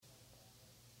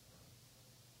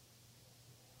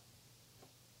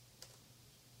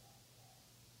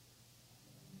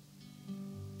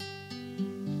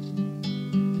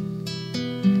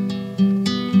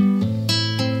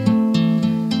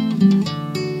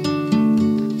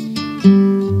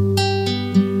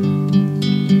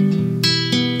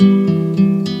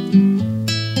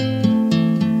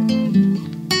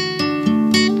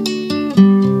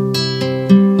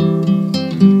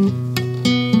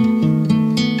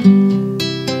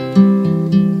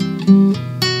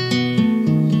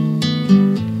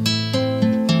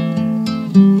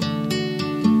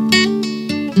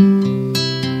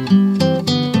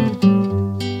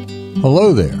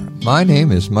My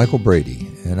name is Michael Brady,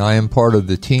 and I am part of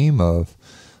the team of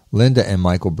Linda and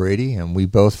Michael Brady, and we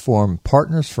both form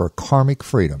Partners for Karmic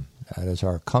Freedom. That is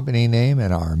our company name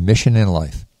and our mission in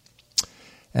life.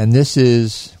 And this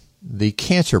is the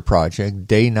Cancer Project,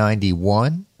 Day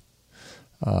 91,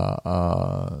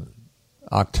 October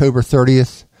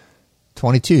 30th,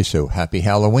 22. So happy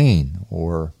Halloween,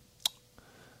 or,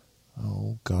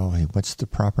 oh golly, what's the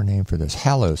proper name for this?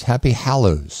 Hallows. Happy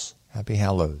Hallows. Happy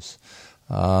Hallows.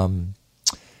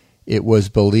 It was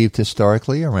believed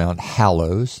historically around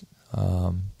Hallows,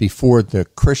 before the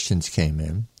Christians came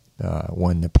in,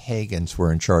 when the pagans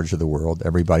were in charge of the world.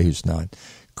 Everybody who's not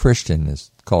Christian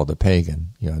is called a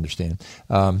pagan, you understand.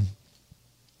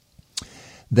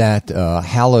 That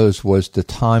Hallows was the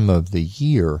time of the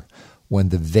year when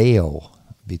the veil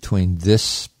between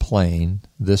this plane,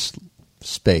 this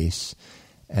space,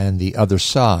 and the other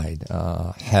side,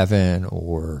 heaven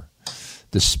or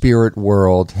the spirit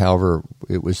world, however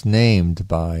it was named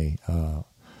by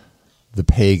the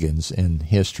pagans in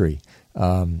history,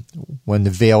 when the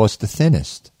veil is the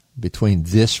thinnest between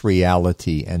this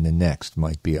reality and the next,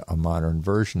 might be a modern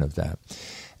version of that.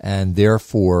 And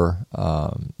therefore,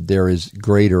 there is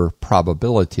greater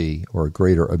probability or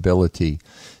greater ability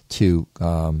to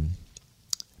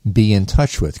be in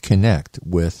touch with, connect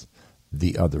with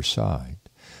the other side.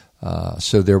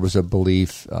 So there was a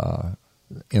belief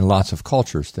in lots of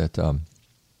cultures that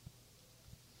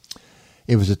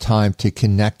it was a time to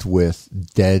connect with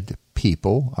dead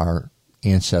people, our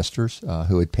ancestors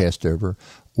who had passed over,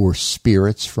 or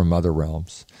spirits from other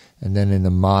realms. And then in the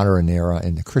modern era,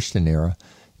 in the Christian era,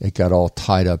 it got all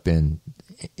tied up in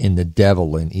the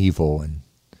devil and evil and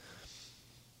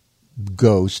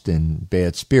ghost and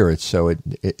bad spirits. So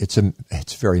it's a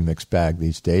very mixed bag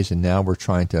these days. And now we're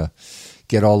trying to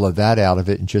get all of that out of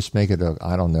it and just make it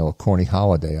a corny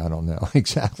holiday. I don't know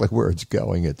exactly where it's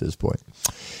going at this point.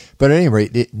 But at any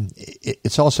rate,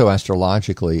 it's also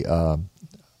astrologically a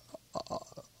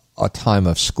time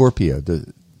of Scorpio,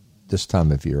 this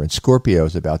time of year. And Scorpio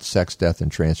is about sex, death,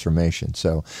 and transformation.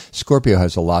 So Scorpio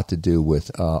has a lot to do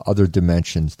with other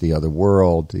dimensions, the other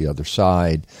world, the other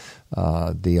side,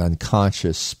 the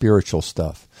unconscious, spiritual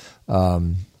stuff.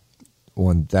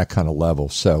 On that kind of level.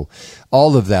 So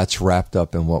all of that's wrapped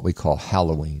up in what we call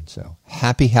Halloween. So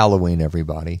happy Halloween,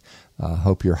 everybody.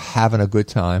 Hope you're having a good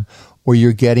time, or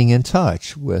you're getting in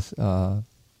touch with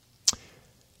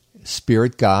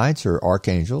spirit guides or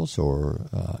archangels or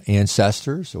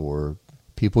ancestors or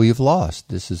people you've lost.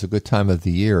 This is a good time of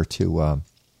the year to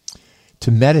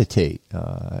meditate.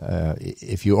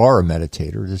 If you are a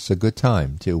meditator, this is a good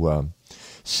time to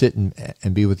sit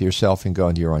and be with yourself and go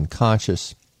into your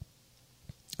unconscious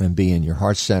and be in your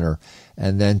heart center,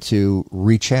 and then to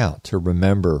reach out, to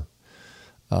remember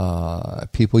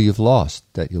people you've lost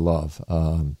that you love,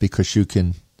 because you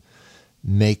can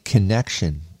make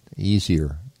connection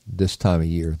easier this time of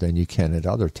year than you can at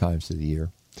other times of the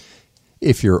year,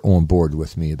 if you're on board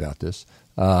with me about this.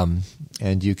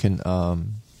 And you can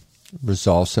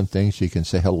resolve some things. You can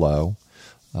say hello.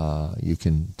 You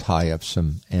can tie up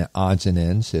some odds and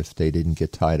ends if they didn't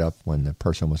get tied up when the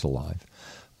person was alive.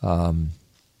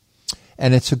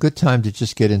 And it's a good time to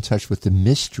just get in touch with the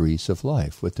mysteries of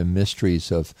life, with the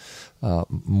mysteries of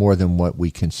more than what we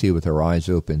can see with our eyes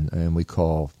open and we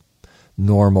call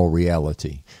normal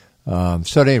reality.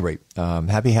 So at any rate,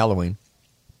 happy Halloween.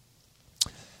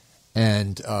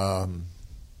 And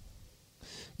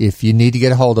if you need to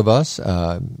get a hold of us,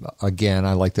 again,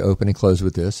 I like to open and close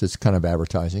with this. It's kind of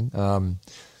advertising.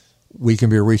 We can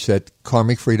be reached at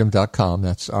karmicfreedom.com.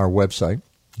 That's our website.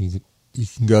 You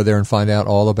can go there and find out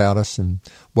all about us and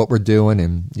what we're doing,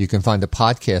 and you can find the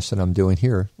podcast that I'm doing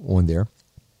here on there,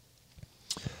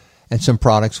 and some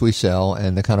products we sell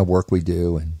and the kind of work we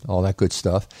do and all that good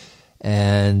stuff.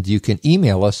 And you can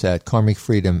email us at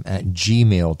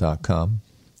karmicfreedom@gmail.com,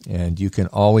 and you can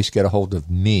always get a hold of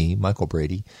me, Michael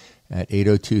Brady, at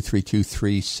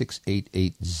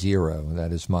 802-323-6880.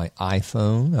 That is my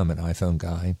iPhone. I'm an iPhone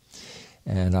guy,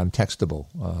 and I'm textable.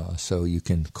 So you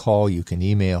can call, you can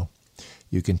email,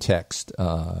 you can text.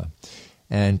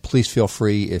 And please feel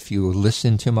free, if you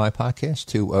listen to my podcast,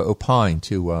 to opine,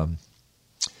 to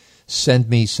send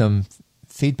me some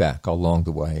feedback along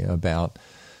the way about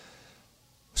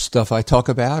stuff I talk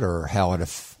about or how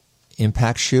it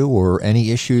impacts you, or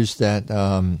any issues that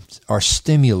are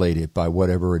stimulated by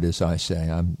whatever it is I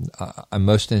say. I'm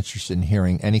most interested in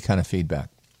hearing any kind of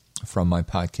feedback from my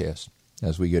podcast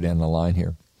as we go down the line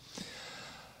here.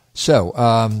 So,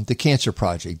 the Cancer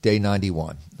Project, Day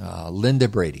 91. Linda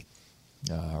Brady,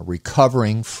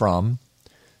 recovering from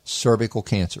cervical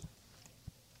cancer.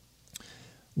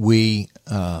 We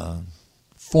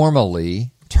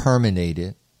formally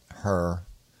terminated her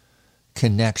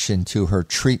connection to her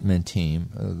treatment team,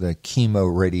 the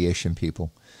chemo radiation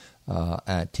people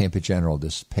at Tampa General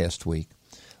this past week.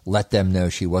 Let them know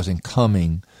she wasn't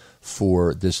coming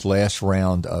for this last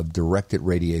round of directed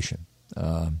radiation.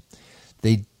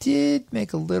 They did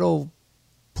make a little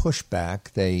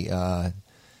pushback.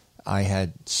 I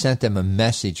had sent them a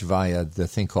message via the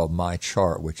thing called My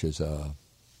Chart, which is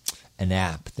an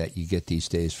app that you get these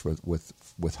days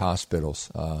with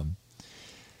hospitals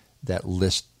that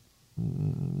list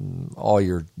all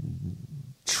your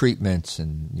treatments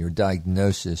and your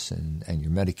diagnosis and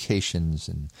your medications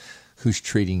and who's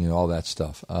treating and all that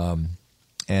stuff.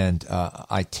 And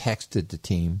I texted the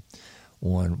team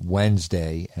on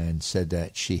Wednesday and said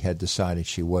that she had decided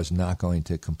she was not going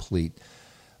to complete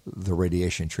the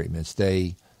radiation treatments.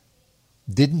 They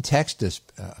didn't text us.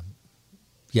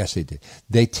 Yes, they did.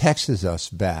 They texted us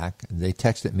back. They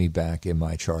texted me back in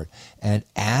My Chart and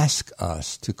asked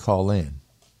us to call in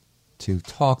to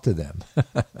talk to them.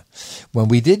 When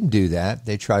we didn't do that,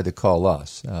 they tried to call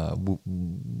us.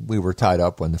 We were tied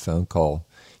up when the phone call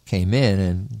came in,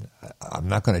 and I'm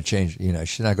not going to change,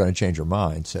 she's not going to change her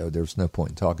mind, so there was no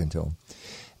point in talking to them.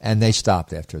 And they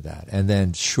stopped after that. And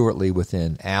then shortly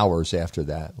within hours after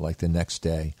that, like the next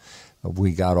day,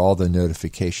 we got all the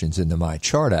notifications in the My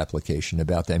Chart application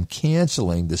about them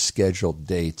canceling the scheduled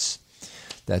dates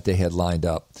that they had lined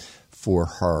up for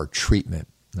her treatment.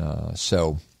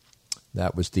 So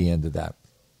that was the end of that.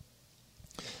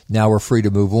 Now we're free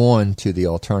to move on to the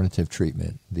alternative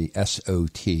treatment, the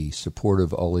SOT,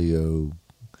 Supportive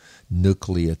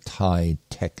Oligonucleotide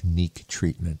Technique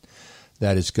treatment,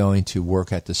 that is going to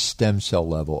work at the stem cell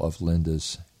level of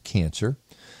Linda's cancer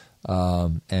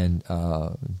and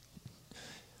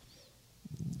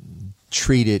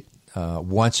treat it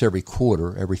once every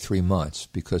quarter, every 3 months,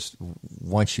 because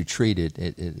once you treat it,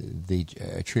 the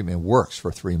treatment works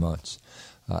for 3 months.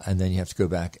 And then you have to go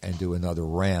back and do another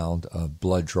round of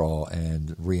blood draw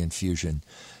and reinfusion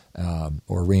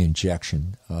or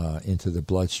reinjection into the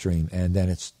bloodstream, and then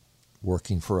it's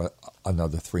working for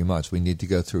another 3 months. We need to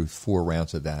go through 4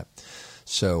 rounds of that.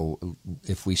 So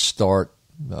if we start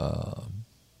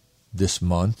this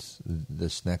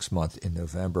next month in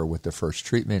November with the first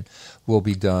treatment, we'll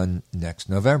be done next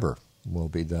November. Will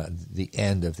be the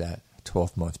end of that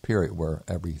 12-month period where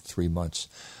every 3 months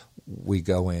we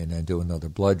go in and do another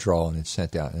blood draw, and it's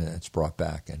sent out and it's brought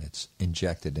back and it's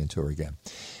injected into her again.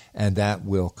 And that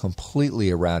will completely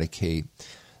eradicate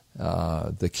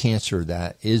the cancer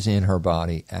that is in her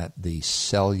body at the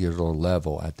cellular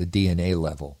level, at the DNA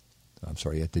level.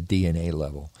 At the DNA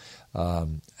level,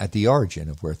 at the origin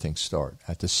of where things start,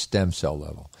 at the stem cell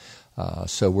level.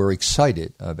 So we're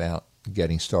excited about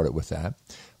getting started with that.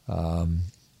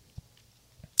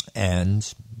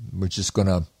 And we're just going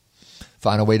to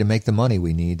find a way to make the money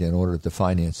we need in order to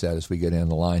finance that as we get down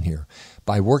the line here.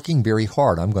 By working very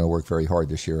hard, I'm going to work very hard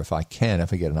this year if I get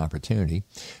an opportunity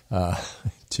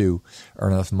to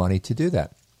earn enough money to do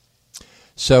that.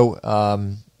 So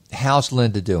how's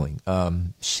Linda doing?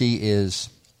 She is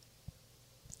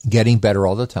getting better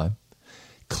all the time,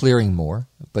 clearing more,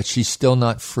 but she's still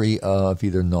not free of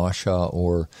either nausea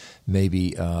or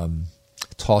maybe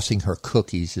tossing her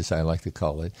cookies, as I like to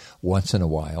call it, once in a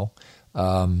while.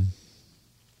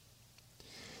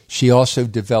 She also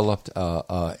developed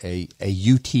a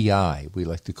UTI. We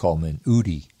like to call them an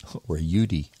UTI or a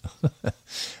UTI,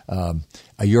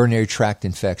 a urinary tract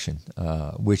infection,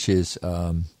 which is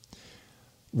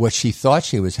what she thought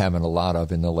she was having a lot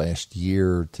of in the last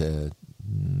year to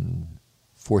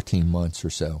 14 months or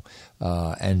so,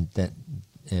 and that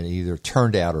it either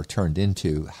turned out or turned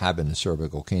into having the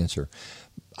cervical cancer.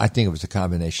 I think it was a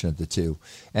combination of the two.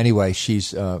 Anyway,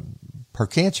 she's her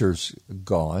cancer's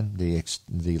gone,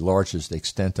 the largest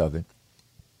extent of it,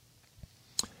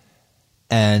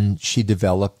 and she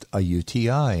developed a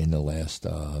UTI in the last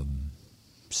 8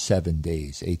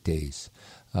 days.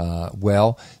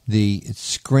 Well, the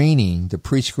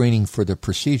pre-screening for the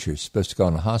procedure supposed to go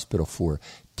in the hospital for,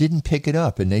 didn't pick it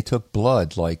up, and they took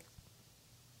blood like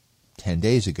 10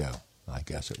 days ago, I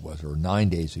guess it was, or 9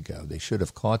 days ago. They should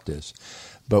have caught this.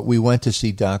 But we went to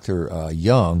see Dr.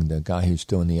 Young, the guy who's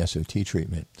doing the SOT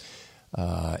treatment,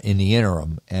 in the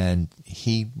interim, and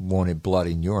he wanted blood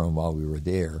and urine while we were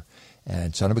there.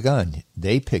 And son of a gun,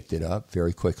 they picked it up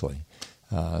very quickly.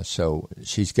 So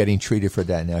she's getting treated for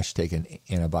that now. She's taking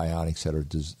antibiotics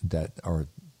that are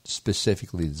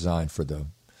specifically designed for the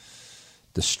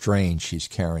strain she's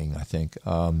carrying, I think.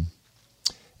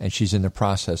 And she's in the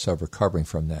process of recovering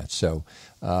from that. So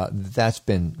that's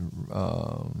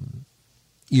been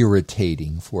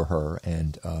irritating for her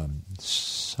and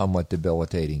somewhat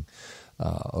debilitating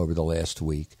over the last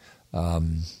week.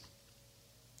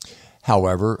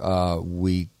 However,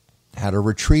 we had a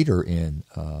retreater in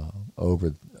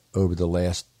over the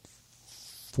last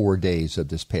 4 days of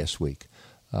this past week.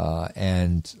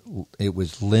 And it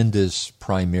was Linda's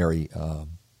primary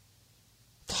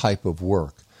type of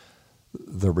work.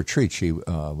 The retreat, she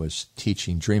was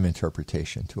teaching dream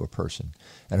interpretation to a person.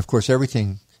 And of course, every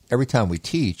time we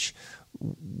teach,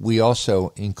 we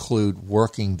also include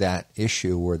working that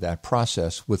issue or that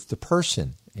process with the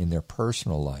person in their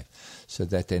personal life, so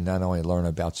that they not only learn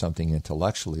about something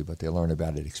intellectually, but they learn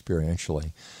about it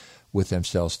experientially with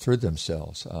themselves, through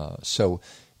themselves. So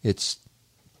it's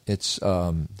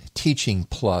teaching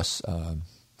plus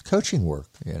coaching work,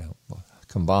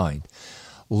 combined.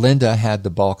 Linda had the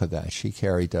bulk of that. She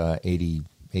carried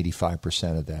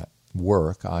 85% of that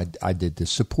work. I did the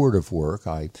supportive work.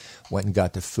 I went and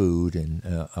got the food and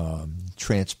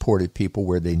transported people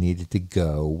where they needed to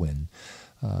go, and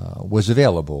was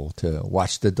available to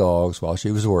watch the dogs while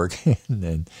she was working,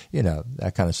 and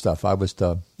that kind of stuff. I was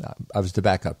the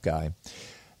backup guy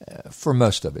for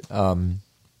most of it.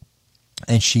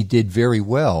 And she did very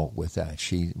well with that.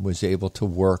 She was able to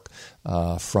work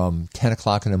from 10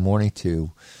 o'clock in the morning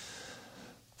to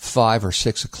 5 or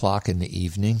 6 o'clock in the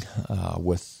evening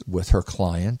with her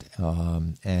client,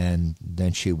 and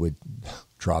then she would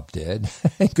drop dead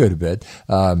and go to bed,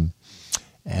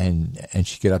 and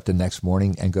she'd get up the next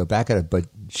morning and go back at it. But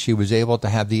she was able to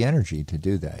have the energy to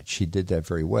do that. She did that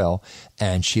very well,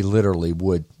 and she literally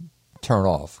would turn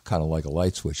off, kind of like a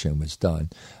light switch, and was done.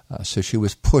 So she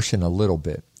was pushing a little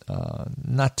bit,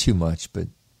 not too much, but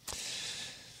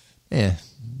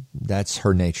that's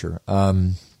her nature.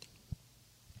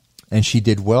 And she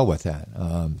did well with that.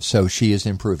 So she is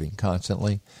improving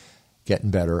constantly,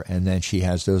 getting better. And then she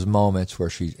has those moments where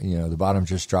she, the bottom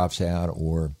just drops out,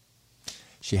 or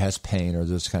she has pain, or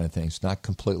those kind of things. Not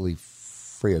completely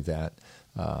free of that,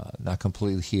 not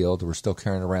completely healed. We're still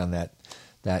carrying around that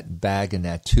bag and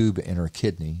that tube in her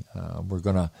kidney. We're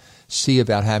going to see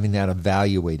about having that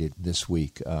evaluated this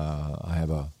week. I have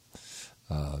a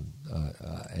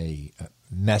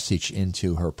message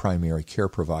into her primary care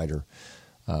provider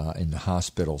in the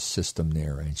hospital system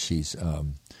there, and she's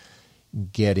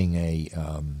getting a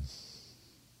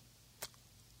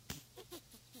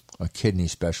kidney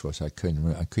specialist. I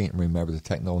can't remember the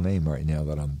technical name right now,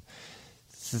 but I'm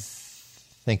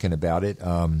thinking about it.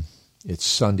 It's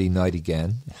Sunday night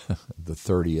again, the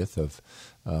 30th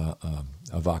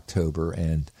of October,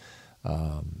 and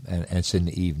it's in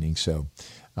the evening. So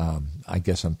I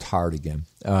guess I'm tired again.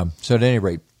 So at any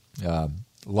rate,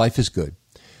 life is good.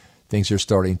 Things are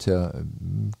starting to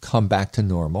come back to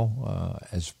normal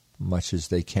as much as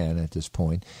they can at this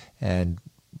point, and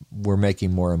we're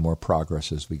making more and more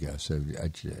progress as we go. So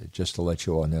just to let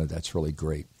you all know, that's really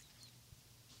great.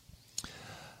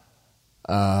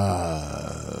 What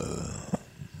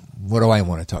do I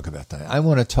want to talk about tonight? I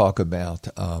want to talk about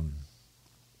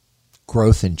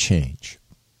growth and change,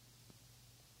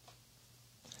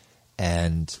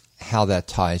 and how that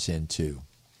ties into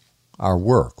our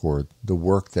work, or the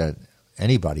work that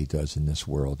anybody does in this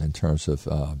world, in terms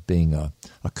of being a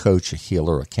coach, a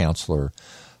healer, a counselor,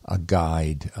 a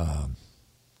guide,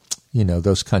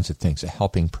 those kinds of things, a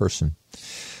helping person.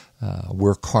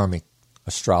 We're karmic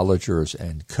astrologers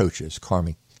and coaches,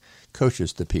 karmic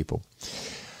coaches to people.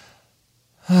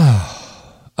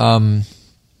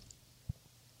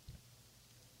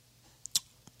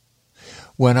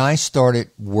 When I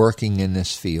started working in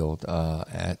this field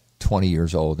at 20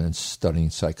 years old and studying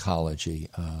psychology,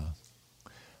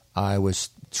 I was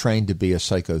trained to be a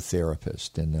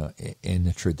psychotherapist in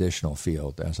the traditional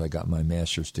field as I got my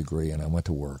master's degree and I went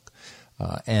to work.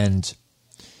 And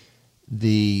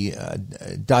the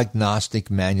diagnostic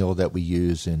manual that we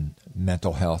use in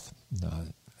mental health,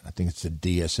 I think it's a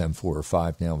DSM-4 or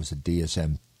 5 now. It was a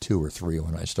DSM-2 or 3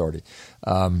 when I started.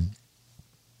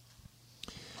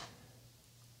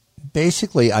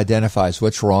 Basically identifies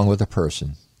what's wrong with a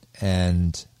person,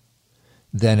 and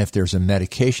then if there's a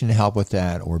medication to help with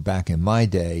that, or back in my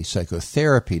day,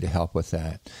 psychotherapy to help with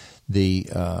that, the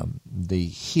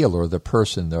healer, the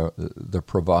person, the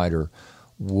provider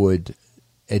would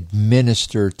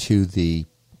administer to the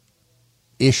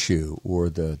issue or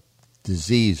the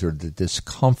disease or the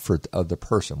discomfort of the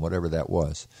person, whatever that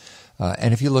was.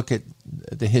 And if you look at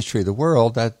the history of the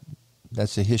world,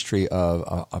 that's the history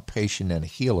of a patient and a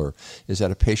healer, is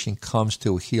that a patient comes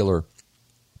to a healer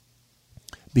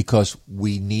because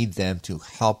we need them to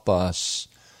help us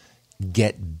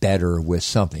get better with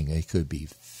something. It could be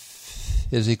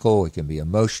physical, it can be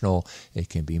emotional, it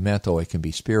can be mental, it can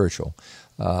be spiritual.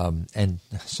 And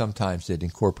sometimes it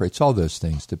incorporates all those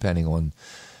things depending on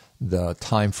the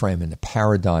time frame and the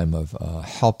paradigm of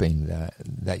helping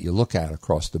that you look at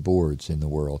across the boards in the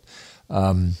world.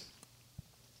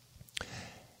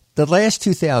 The last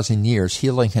 2,000 years,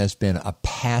 healing has been a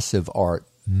passive art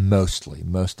most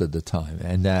of the time,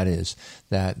 and that is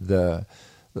that the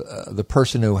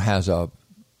person who has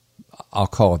I'll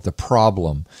call it the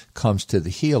problem, comes to the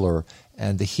healer,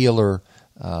 and the healer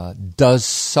does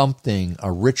something,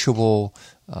 a ritual.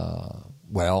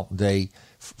 They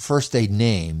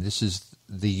name. This is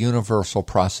the universal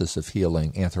process of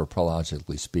healing,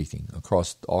 anthropologically speaking,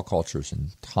 across all cultures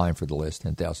and time for the last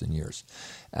 10,000 years.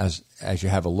 As you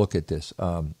have a look at this,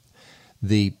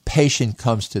 the patient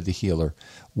comes to the healer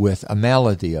with a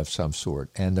malady of some sort,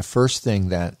 and the first thing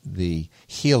that the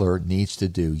healer needs to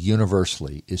do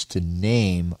universally is to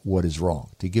name what is wrong,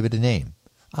 to give it a name.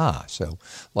 So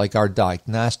like our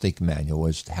diagnostic manual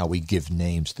is how we give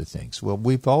names to things. Well,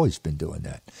 we've always been doing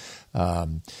that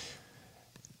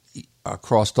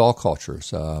across all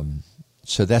cultures.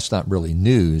 So that's not really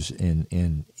news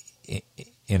in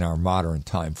our modern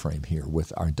time frame here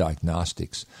with our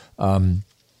diagnostics.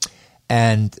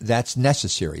 And that's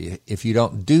necessary. If you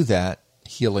don't do that,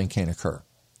 healing can't occur.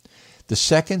 The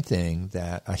second thing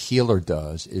that a healer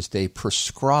does is they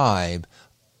prescribe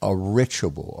a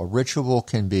ritual. A ritual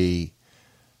can be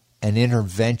an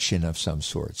intervention of some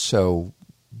sort. So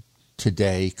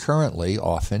today, currently,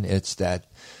 often, it's that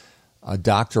a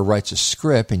doctor writes a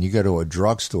script and you go to a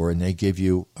drugstore and they give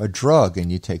you a drug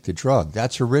and you take the drug.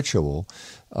 That's a ritual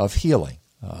of healing.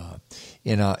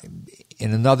 In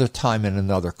another time, in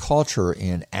another culture,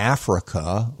 in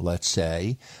Africa, let's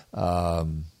say,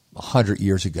 100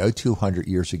 years ago, 200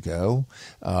 years ago,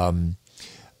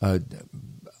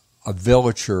 a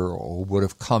villager would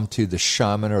have come to the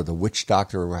shaman or the witch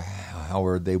doctor, or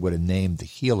however they would have named the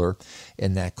healer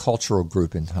in that cultural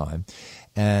group in time.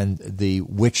 And the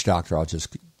witch doctor, I'll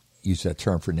just use that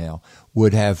term for now,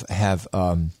 would have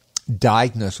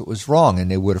diagnosed what was wrong. And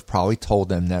they would have probably told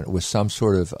them that it was some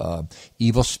sort of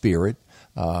evil spirit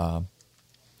or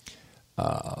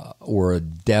a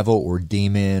devil or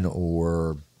demon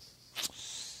or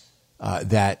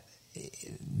that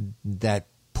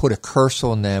put a curse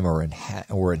on them or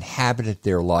inhabited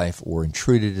their life or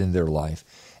intruded in their life.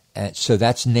 And so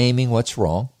that's naming what's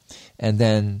wrong. And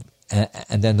then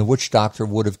the witch doctor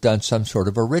would have done some sort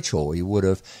of a ritual. He would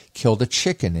have killed a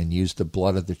chicken and used the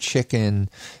blood of the chicken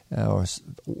or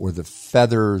the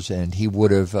feathers, and he would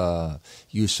have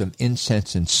used some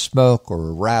incense and smoke or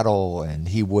a rattle, and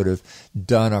he would have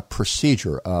done a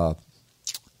procedure, a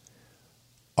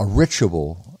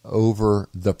ritual over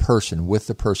the person, with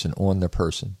the person, on the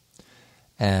person,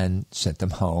 and sent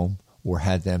them home or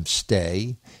had them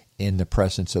stay in the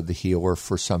presence of the healer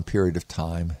for some period of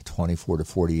time, 24 to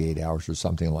 48 hours or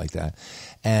something like that.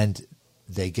 And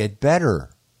they get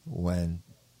better when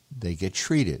they get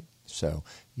treated. So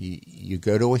you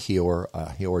go to a healer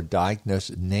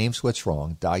names what's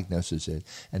wrong, diagnoses it,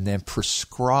 and then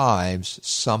prescribes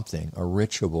something, a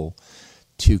ritual,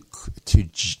 to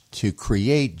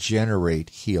generate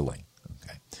healing.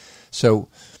 Okay, so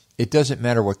it doesn't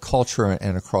matter what culture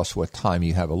and across what time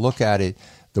you have a look at it.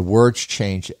 The words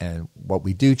change and what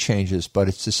we do changes, but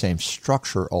it's the same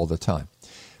structure all the time.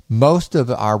 Most of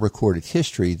our recorded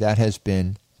history, that has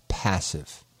been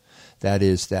passive. That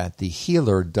is, that the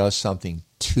healer does something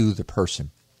to the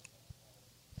person,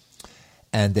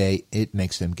 and it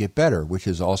makes them get better, which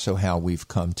is also how we've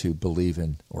come to believe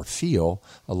in or feel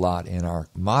a lot in our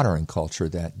modern culture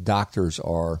that doctors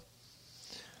are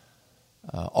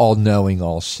all-knowing,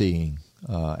 all-seeing,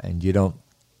 and you don't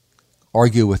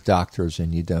argue with doctors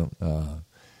and you don't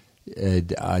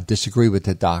disagree with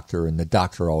the doctor, and the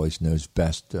doctor always knows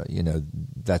best.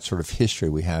 That sort of history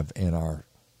we have in our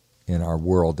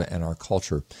world and our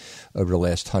culture over the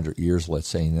last 100 years, let's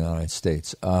say, in the United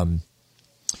States.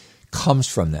 Comes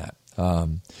from that.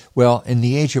 Well, in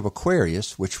the age of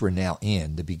Aquarius, which we're now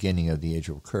in, the beginning of the age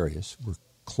of Aquarius, we've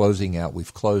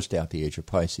closed out the age of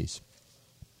Pisces.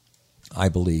 I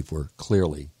believe we're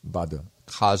clearly, by the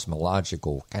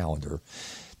cosmological calendar,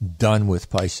 done with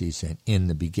Pisces and in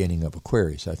the beginning of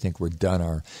Aquarius. I think we're done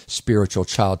our spiritual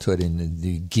childhood and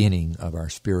the beginning of our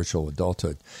spiritual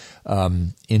adulthood.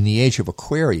 In the age of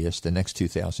Aquarius, the next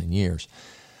 2,000 years,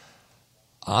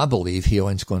 I believe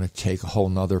healing's going to take a whole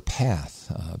nother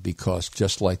path because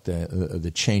just like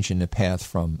the change in the path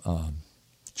from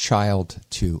child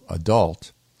to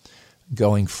adult,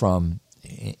 going from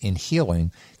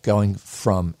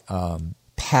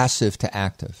passive to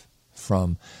active,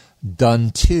 from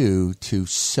done to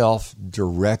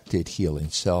self-directed healing,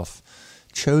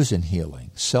 self-chosen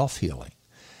healing, self-healing.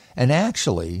 And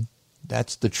actually,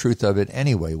 that's the truth of it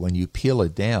anyway. When you peel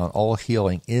it down, all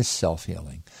healing is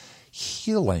self-healing.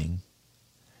 Healing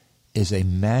is a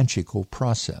magical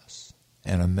process.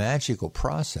 And a magical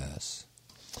process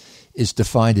is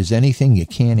defined as anything you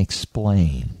can't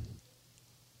explain,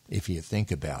 if you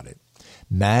think about it.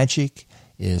 Magic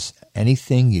is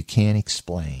anything you can't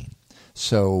explain.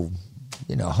 So,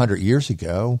 100 years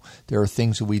ago, there are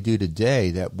things that we do today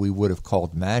that we would have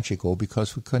called magical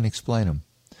because we couldn't explain them.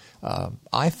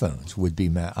 iPhones would be,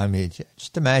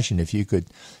 just imagine if you could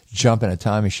jump in a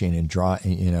time machine and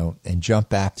and jump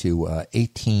back to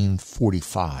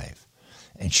 1845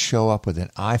 and show up with an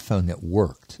iPhone that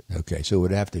worked. Okay, so it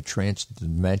would have to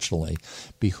transdimensionally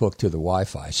be hooked to the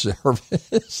Wi-Fi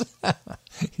service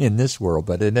in this world.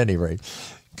 But at any rate,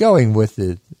 going with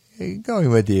the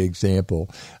example,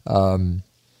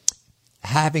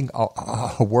 having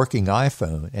a working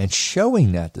iPhone and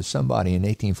showing that to somebody in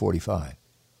 1845.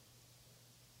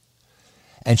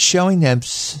 And showing them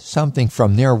something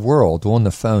from their world on the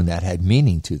phone that had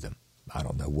meaning to them. I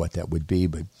don't know what that would be,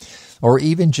 or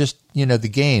even just, the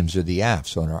games or the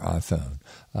apps on our iPhone,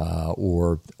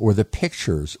 or the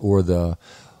pictures or the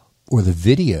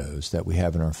videos that we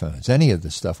have in our phones, any of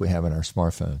the stuff we have in our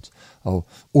smartphones.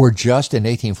 Or just in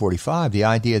 1845, the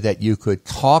idea that you could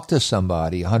talk to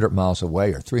somebody 100 miles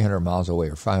away or 300 miles away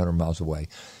or 500 miles away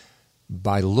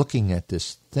by looking at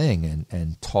this thing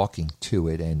and talking to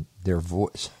it, and their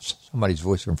voice, somebody's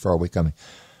voice from far away coming.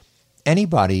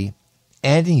 Everybody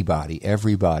in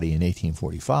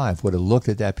 1845 would have looked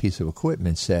at that piece of equipment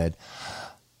and said,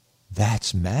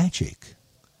 that's magic,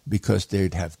 because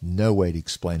they'd have no way to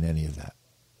explain any of that.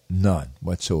 None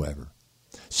whatsoever.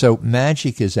 So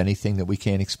magic is anything that we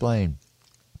can't explain.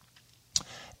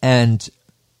 And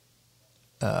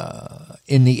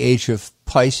in the age of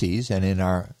Pisces and in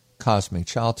our cosmic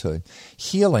childhood,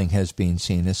 healing has been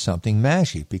seen as something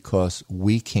magic because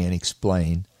we can't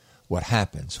explain what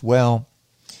happens. Well,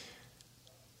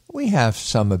 we have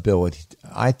some ability,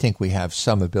 I think we have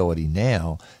some ability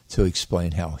now to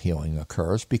explain how healing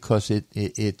occurs, because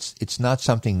it's not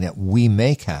something that we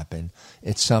make happen.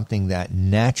 It's something that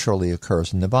naturally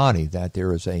occurs in the body, that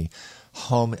there is a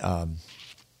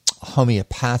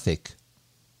homeopathic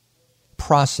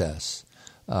process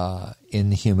in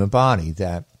the human body,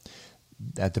 that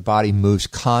the body moves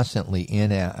constantly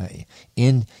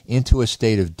into a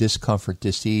state of discomfort,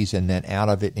 disease, and then out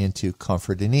of it into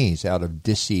comfort and ease, out of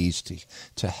disease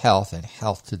to health, and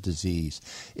health to disease.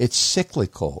 It's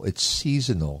cyclical. It's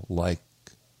seasonal, like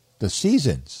the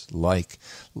seasons. Like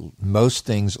most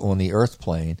things on the earth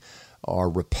plane are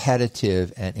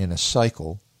repetitive and in a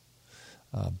cycle,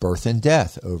 birth and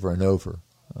death over and over.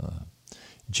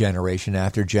 Generation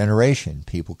after generation,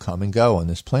 people come and go on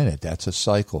this planet. That's a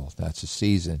cycle. That's a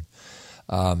season.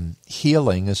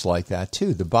 Healing is like that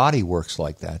too. The body works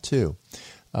like that too.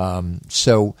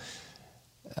 So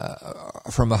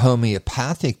from a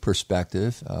homeopathic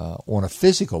perspective, on a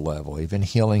physical level, even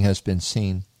healing has been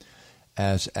seen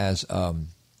as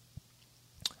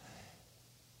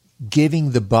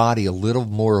giving the body a little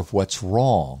more of what's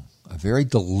wrong, a very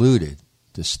diluted,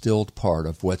 distilled part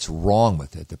of what's wrong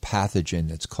with it, the pathogen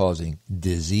that's causing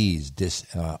disease,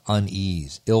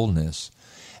 unease, illness,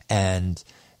 and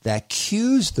that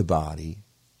cues the body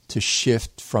to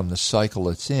shift from the cycle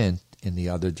it's in the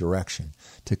other direction,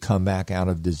 to come back out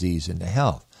of disease into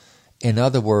health. In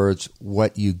other words,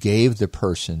 what you gave the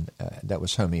person that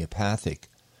was homeopathic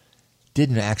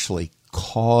didn't actually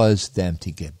cause them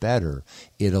to get better.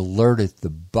 It alerted the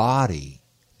body,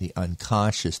 the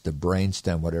unconscious, the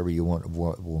brainstem, whatever you want,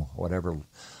 whatever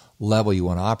level you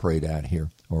want to operate at here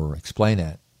or explain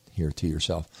at here to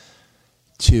yourself,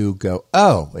 to go,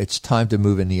 oh, it's time to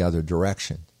move in the other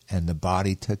direction, and the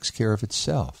body takes care of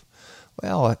itself.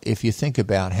 Well, if you think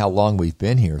about how long we've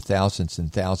been here, thousands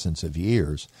and thousands of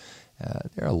years,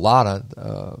 there are a lot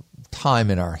of time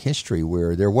in our history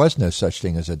where there was no such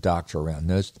thing as a doctor around.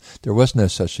 There was no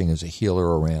such thing as a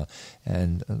healer around,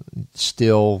 and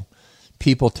still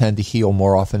people tend to heal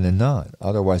more often than not.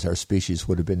 Otherwise, our species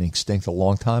would have been extinct a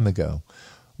long time ago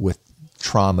with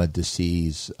trauma,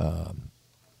 disease,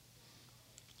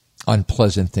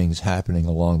 unpleasant things happening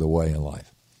along the way in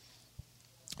life.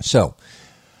 So,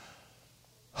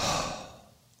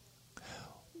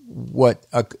 what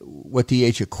the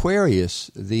age of Aquarius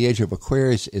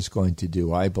is going to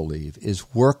do, I believe,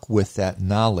 is work with that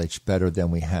knowledge better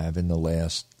than we have in the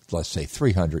last, let's say,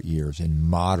 300 years in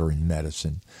modern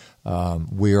medicine.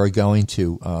 We are going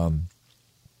to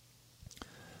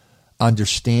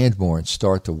understand more and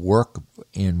start to work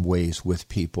in ways with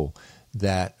people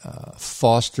that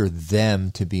foster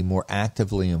them to be more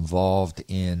actively involved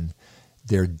in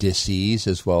their disease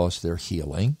as well as their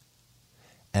healing,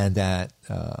 and that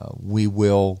we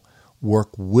will work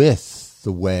with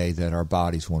the way that our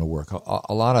bodies want to work.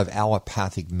 A lot of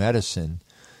allopathic medicine,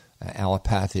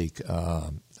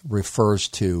 refers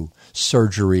to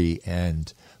surgery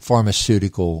and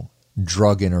pharmaceutical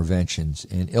drug interventions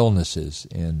in illnesses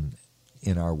in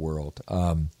our world.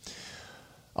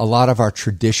 A lot of our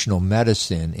traditional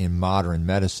medicine in modern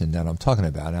medicine that I'm talking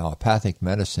about, allopathic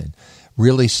medicine,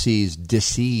 really sees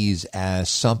disease as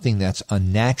something that's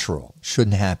unnatural,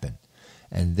 shouldn't happen.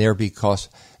 And because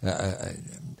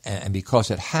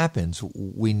it happens,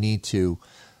 we need to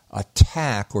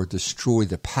attack or destroy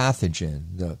the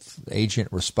pathogen, the agent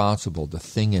responsible, the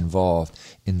thing involved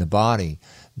in the body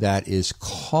that is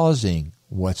causing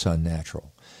what's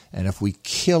unnatural. And if we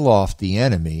kill off the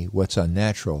enemy, what's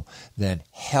unnatural, then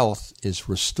health is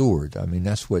restored. I mean,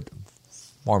 that's what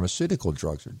pharmaceutical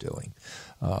drugs are doing.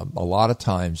 A lot of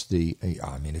times,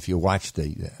 if you watch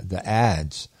the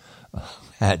ads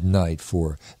at night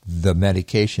for the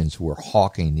medications we're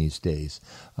hawking these days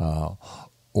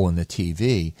on the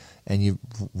TV, and you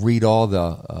read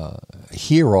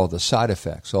hear all the side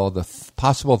effects, all the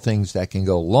possible things that can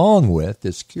go along with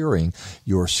this curing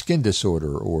your skin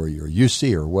disorder or your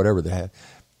UC or whatever the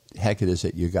heck it is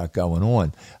that you got going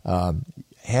on.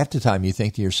 Half the time you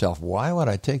think to yourself, why would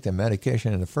I take the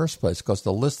medication in the first place? Because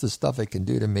the list of stuff it can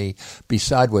do to me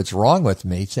beside what's wrong with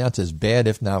me sounds as bad,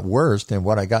 if not worse, than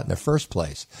what I got in the first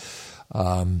place.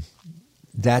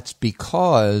 That's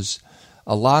because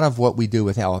a lot of what we do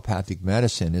with allopathic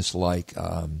medicine is like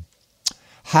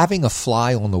having a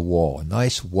fly on the wall, a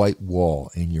nice white wall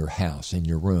in your house, in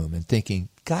your room, and thinking,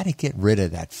 got to get rid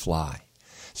of that fly.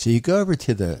 So you go over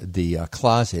to the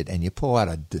closet and you pull out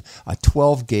a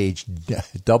 12-gauge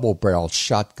double-barreled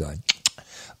shotgun,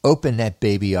 open that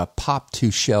baby up, pop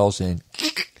 2 shells in,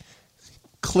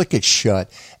 click it shut,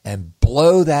 and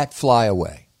blow that fly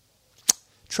away.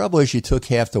 Trouble is you took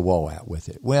half the wall out with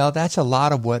it. Well, that's a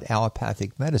lot of what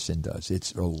allopathic medicine does.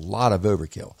 It's a lot of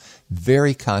overkill,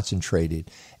 very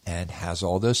concentrated, and has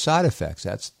all those side effects.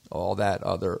 That's all that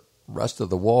other rest of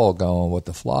the wall going with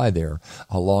the fly there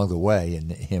along the way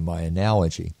in my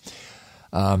analogy.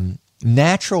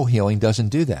 Natural healing doesn't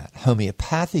do that.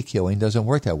 Homeopathic healing doesn't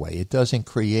work that way. It doesn't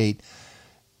create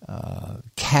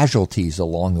casualties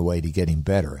along the way to getting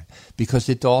better, because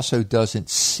it also doesn't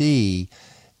see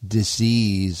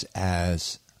disease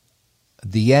as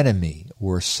the enemy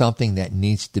or something that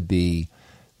needs to be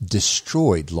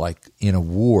destroyed, like in a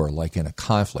war, like in a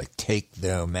conflict. Take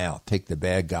them out, take the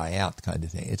bad guy out kind of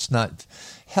thing. It's not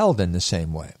held in the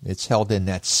same way. It's held in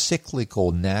that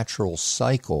cyclical, natural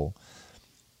cycle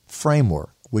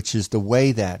framework, which is the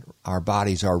way that our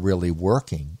bodies are really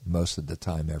working most of the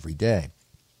time every day.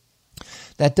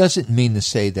 That doesn't mean to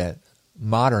say that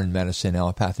modern medicine,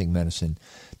 allopathic medicine,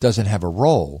 doesn't have a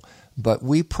role, but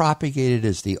we propagate it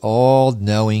as the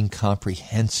all-knowing,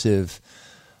 comprehensive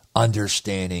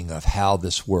understanding of how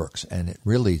this works, and it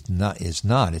really is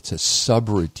not. It's a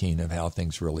subroutine of how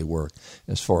things really work,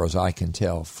 as far as I can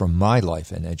tell from my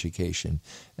life and education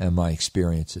and my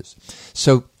experiences.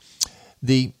 So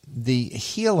the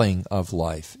healing of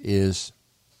life is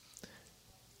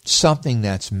something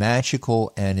that's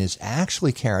magical and is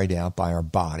actually carried out by our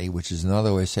body, which is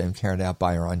another way of saying carried out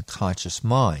by our unconscious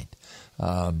mind.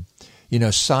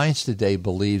 Science today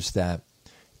believes that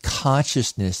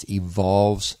consciousness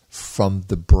evolves from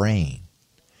the brain.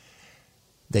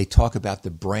 They talk about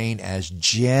the brain as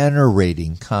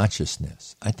generating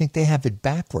consciousness. I think they have it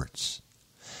backwards.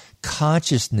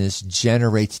 Consciousness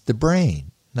generates the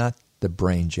brain, not the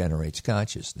brain generates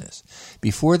consciousness.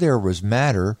 Before there was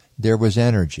matter, there was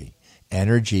energy.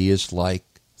 Energy is like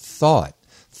thought.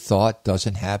 Thought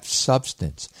doesn't have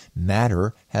substance.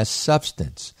 Matter has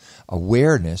substance.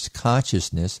 Awareness,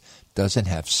 consciousness, doesn't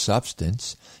have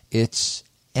substance. It's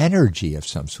energy of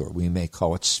some sort. We may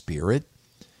call it spirit,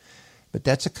 but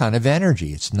that's a kind of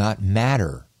energy. It's not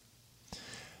matter.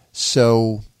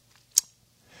 So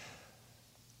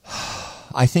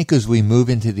I think as we move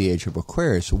into the age of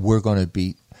Aquarius, we're going to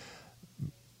be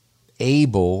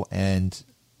able, and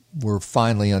we're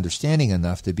finally understanding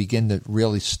enough to begin to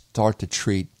really start to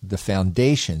treat the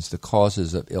foundations, the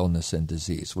causes of illness and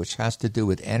disease, which has to do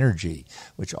with energy,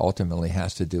 which ultimately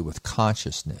has to do with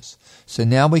consciousness. So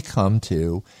now we come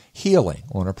to healing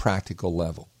on a practical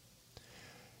level.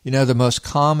 The most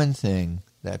common thing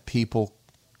that people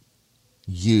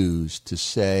use to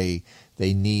say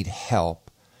they need help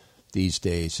these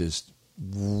days is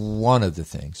one of the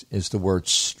things is the word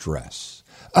stress.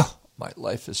 Oh, my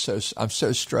life is I'm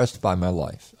so stressed by my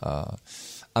life.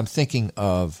 I'm thinking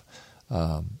of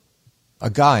a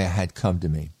guy I had come to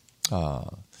me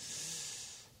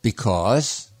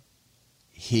because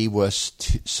he was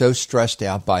so stressed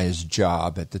out by his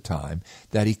job at the time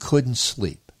that he couldn't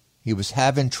sleep. He was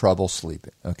having trouble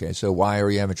sleeping. Okay, so why are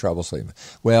you having trouble sleeping?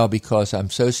 Well, because I'm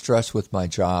so stressed with my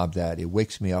job that it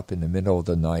wakes me up in the middle of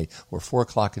the night or 4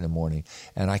 o'clock in the morning,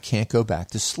 and I can't go back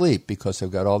to sleep because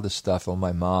I've got all this stuff on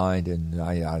my mind and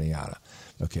yada yada.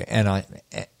 Okay, and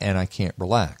I can't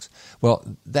relax. Well,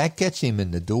 that gets him in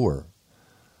the door.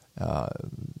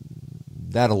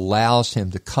 That allows him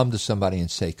to come to somebody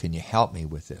and say, "Can you help me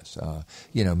with this?"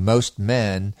 Most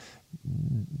men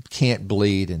can't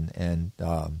bleed and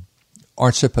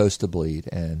aren't supposed to bleed,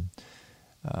 and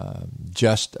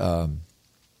just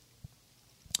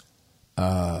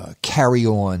carry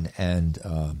on and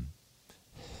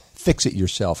fix it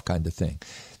yourself kind of thing.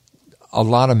 A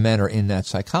lot of men are in that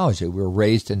psychology. We were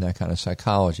raised in that kind of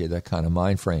psychology, that kind of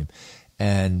mind frame,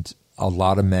 and a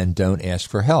lot of men don't ask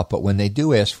for help. But when they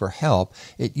do ask for help,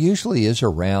 it usually is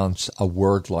around a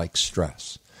word like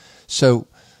stress. So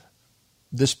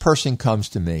this person comes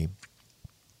to me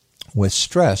with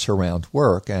stress around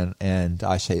work, and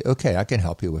I say, okay, I can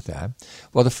help you with that.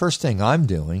 Well, the first thing I'm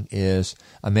doing is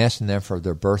I'm asking them for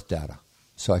their birth data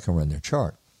so I can run their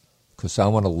chart, because I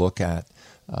want to look at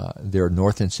their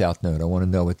north and south node. I want to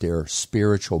know what their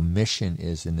spiritual mission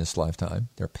is in this lifetime,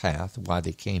 their path, why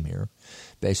they came here,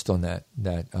 based on that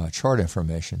chart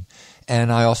information.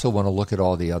 And I also want to look at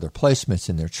all the other placements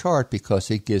in their chart,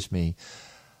 because it gives me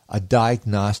a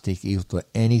diagnostic equal to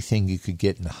anything you could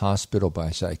get in the hospital by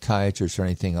a psychiatrist or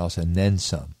anything else, and then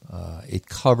some. It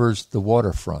covers the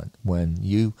waterfront. When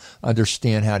you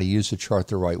understand how to use the chart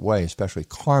the right way, especially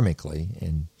karmically,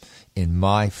 in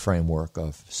my framework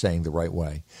of saying the right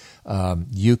way,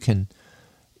 you can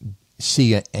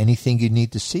see anything you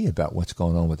need to see about what's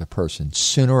going on with a person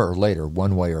sooner or later,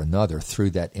 one way or another, through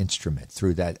that instrument.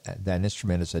 Through that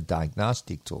instrument is a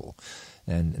diagnostic tool.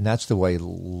 And that's the way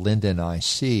Linda and I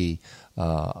see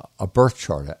a birth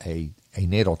chart, a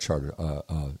natal chart,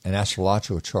 an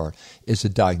astrological chart is a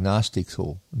diagnostic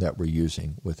tool that we're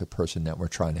using with a person that we're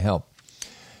trying to help.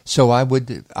 So I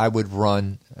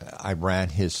ran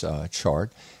his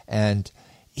chart, and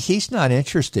he's not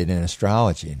interested in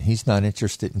astrology, and he's not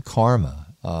interested in karma.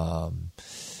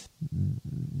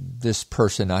 This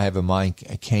person I have in mind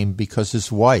came because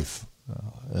his wife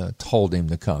told him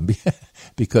to come,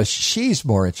 because she's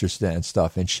more interested in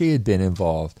stuff, and she had been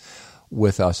involved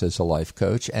with us as a life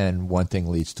coach, and one thing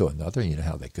leads to another. You know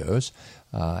how that goes.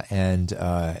 And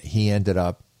he ended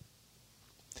up,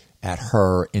 at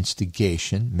her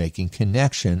instigation, making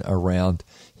connection around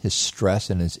his stress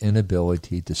and his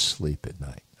inability to sleep at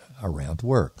night around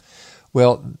work.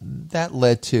 Well, that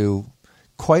led to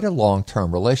quite a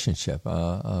long-term relationship.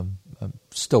 I'm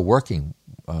still working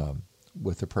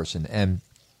with the person. And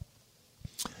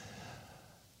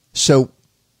so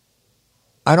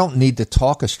I don't need to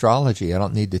talk astrology. I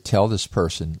don't need to tell this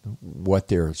person what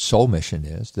their soul mission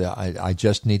is. I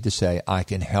just need to say, I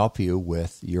can help you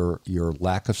with your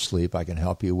lack of sleep. I can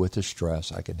help you with the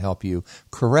stress. I can help you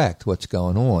correct what's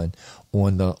going on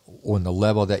the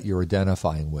level that you're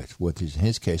identifying with, which in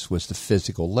his case was the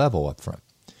physical level up front.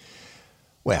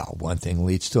 Well, one thing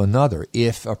leads to another.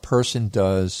 If a person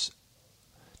does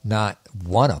not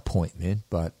one appointment,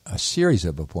 but a series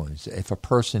of appointments, if a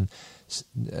person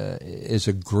is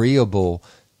agreeable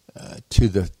to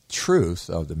the truth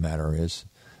of the matter is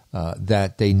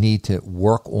that they need to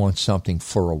work on something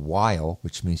for a while,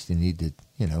 which means they need to,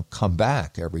 come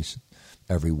back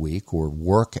every week or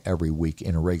work every week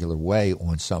in a regular way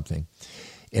on something.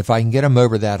 If I can get them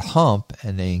over that hump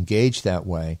and they engage that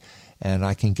way, and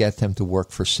I can get them to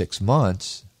work for 6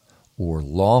 months or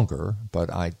longer, but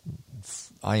I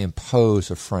impose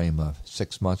a frame of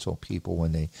 6 months on people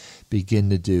when they begin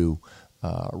to do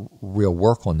real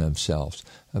work on themselves,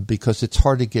 because it's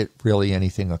hard to get really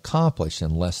anything accomplished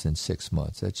in less than 6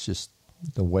 months. That's just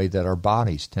the way that our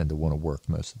bodies tend to want to work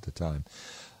most of the time,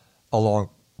 along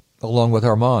with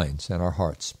our minds and our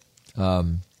hearts.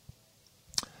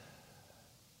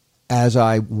 As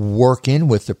I work in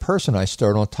with the person, I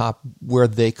start on top where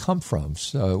they come from.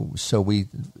 So we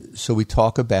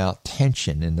talk about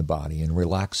tension in the body and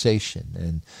relaxation,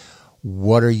 and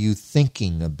what are you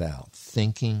thinking about?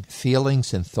 Thinking,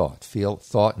 feelings, and thought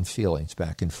and feelings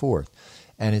back and forth.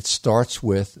 And it starts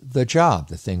with the job,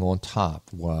 the thing on top,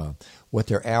 what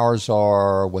their hours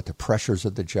are, what the pressures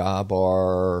of the job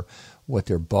are, what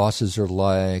their bosses are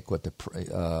like,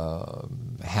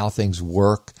 how things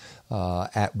work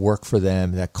at work for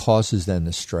them that causes them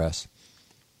the stress.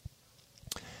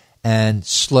 And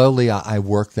slowly I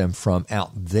work them from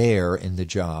out there in the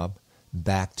job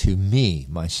back to me,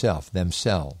 myself,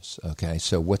 themselves. Okay,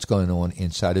 so what's going on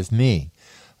inside of me?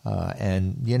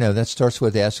 And, that starts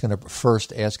with asking a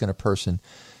person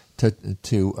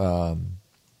to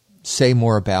say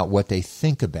more about what they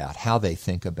think about, how they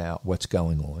think about what's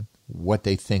going on, what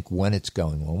they think when it's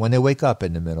going on. When they wake up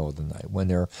in the middle of the night, when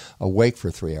they're awake for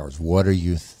 3 hours, what are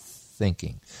you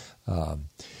thinking?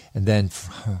 And then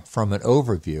from an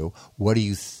overview, what do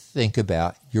you think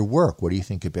about your work? What do you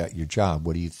think about your job?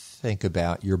 What do you think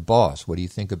about your boss? What do you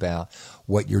think about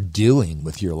what you're doing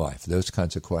with your life? Those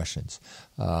kinds of questions.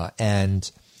 And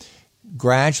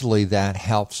gradually that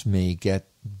helps me get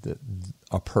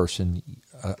a person,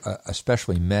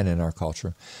 especially men in our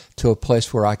culture, to a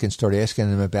place where I can start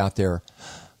asking them about their,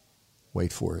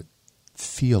 wait for it,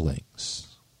 feelings.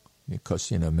 Because,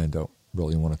 men don't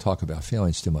really want to talk about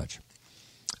feelings too much.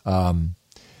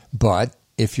 But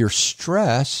if you're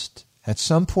stressed, at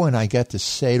some point I get to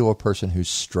say to a person who's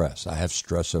stressed, I have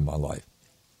stress in my life.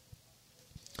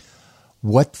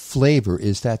 What flavor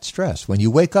is that stress? When you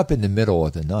wake up in the middle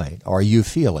of the night, are you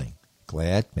feeling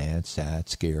glad, mad, sad,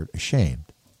 scared, ashamed?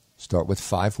 Start with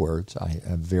 5 words. I have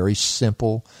a very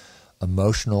simple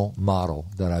emotional model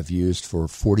that I've used for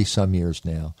 40-some years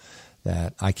now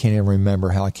that I can't even remember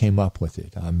how I came up with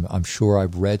it. I'm sure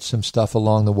I've read some stuff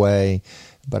along the way,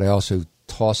 but I also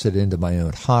toss it into my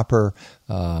own hopper.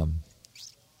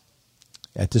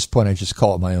 At this point, I just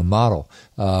call it my own model.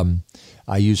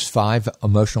 I use 5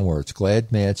 emotional words,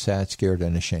 glad, mad, sad, scared,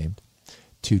 and ashamed,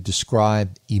 to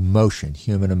describe emotion,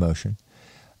 human emotion.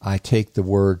 I take the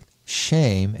word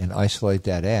shame and isolate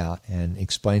that out and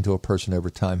explain to a person over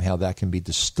time how that can be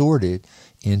distorted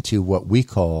into what we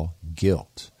call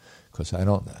guilt. Because I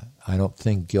don't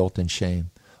think guilt and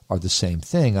shame are the same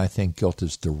thing. I think guilt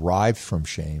is derived from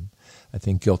shame. I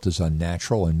think guilt is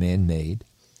unnatural and man-made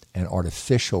and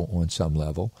artificial on some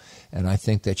level. And I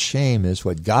think that shame is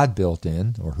what God built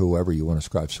in, or whoever you want to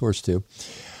ascribe source to,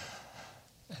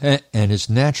 and is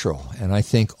natural. And I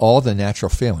think all the natural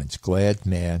feelings, glad,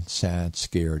 mad, sad,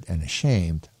 scared, and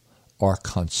ashamed, are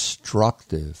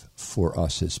constructive for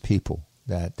us as people.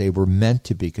 That they were meant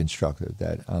to be constructive,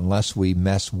 that unless we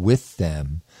mess with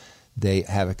them, they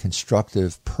have a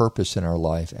constructive purpose in our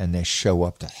life, and they show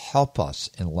up to help us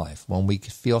in life. When we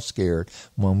feel scared,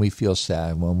 when we feel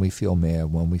sad, when we feel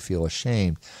mad, when we feel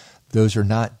ashamed, those are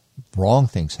not wrong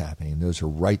things happening. Those are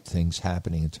right things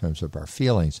happening in terms of our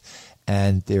feelings.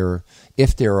 And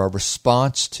if they're a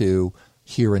response to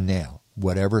here and now,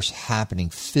 whatever's happening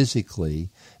physically,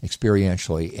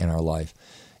 experientially in our life,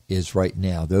 is right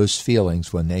now. Those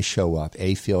feelings, when they show up,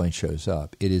 a feeling shows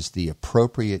up, it is the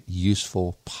appropriate,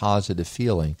 useful, positive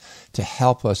feeling to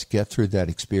help us get through that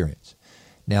experience.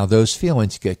 Now, those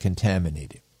feelings get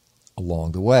contaminated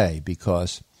along the way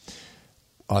because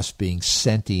us being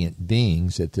sentient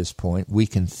beings at this point, we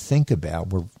can think about,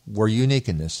 we're unique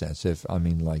in this sense.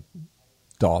 Like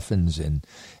dolphins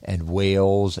and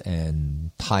whales and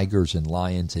tigers and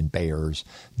lions and bears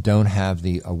don't have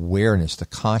the awareness, the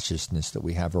consciousness that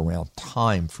we have around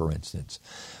time, for instance.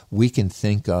 We can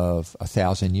think of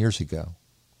 1,000 years ago.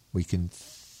 We can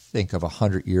think of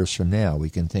 100 years from now.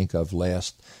 We can think of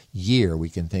last year. We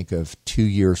can think of 2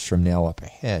 years from now up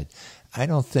ahead. I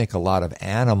don't think a lot of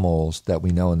animals that we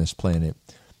know on this planet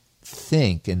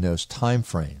think in those time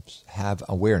frames, have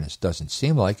awareness. Doesn't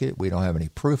seem like it. We don't have any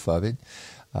proof of it.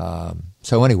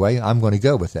 So anyway, I'm going to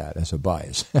go with that as a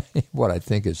bias, what I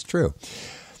think is true.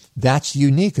 That's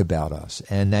unique about us,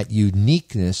 and that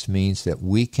uniqueness means that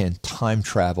we can time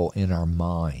travel in our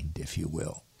mind, if you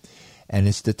will. And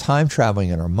it's the time traveling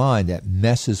in our mind that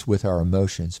messes with our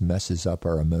emotions, messes up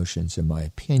our emotions, in my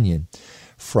opinion,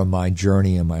 from my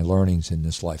journey and my learnings in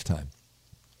this lifetime.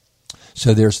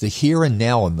 So there's the here and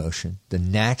now emotion, the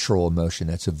natural emotion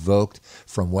that's evoked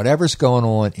from whatever's going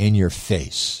on in your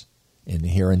face in the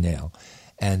here and now.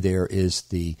 And there is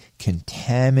the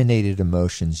contaminated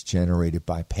emotions generated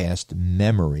by past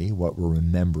memory, what we're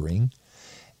remembering,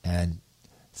 and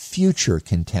future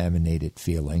contaminated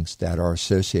feelings that are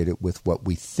associated with what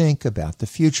we think about the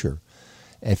future.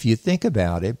 If you think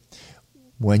about it,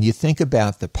 when you think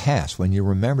about the past, when you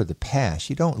remember the past,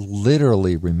 you don't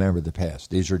literally remember the past.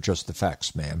 These are just the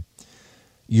facts, ma'am.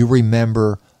 You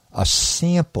remember a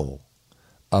sample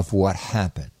of what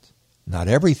happened. Not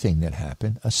everything that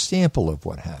happened, a sample of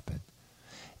what happened.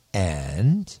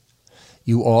 And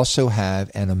you also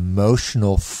have an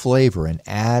emotional flavor, an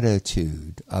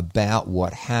attitude about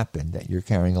what happened that you're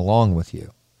carrying along with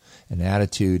you. An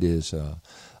attitude is a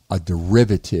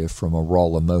derivative from a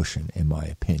raw emotion, in my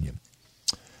opinion.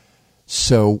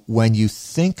 So when you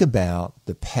think about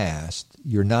the past,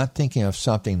 you're not thinking of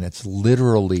something that's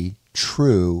literally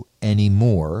true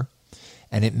anymore,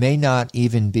 and it may not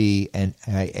even be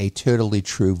a totally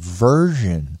true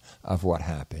version of what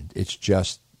happened. It's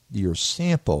just your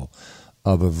sample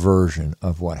of a version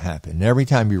of what happened. And every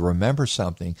time you remember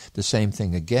something, the same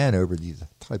thing again over the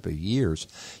type of years,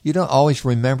 you don't always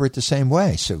remember it the same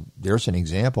way. So there's an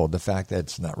example of the fact that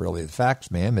it's not really the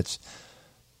facts, ma'am. It's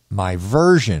my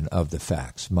version of the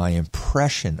facts, my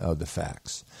impression of the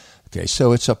facts. Okay,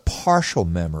 so it's a partial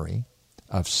memory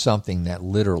of something that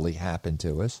literally happened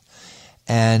to us,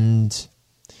 and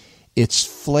it's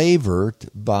flavored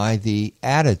by the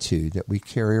attitude that we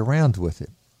carry around with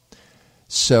it.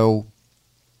 So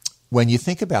when you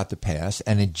think about the past,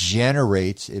 and it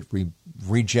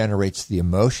regenerates the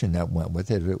emotion that went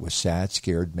with it, if it was sad,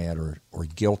 scared, mad, or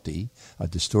guilty, a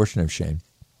distortion of shame,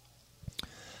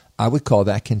 I would call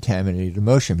that contaminated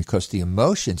emotion, because the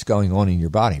emotion's going on in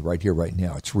your body right here, right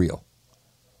now. It's real.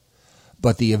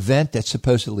 But the event that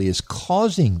supposedly is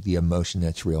causing the emotion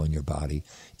that's real in your body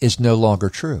is no longer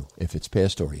true if it's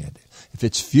past-oriented. If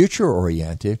it's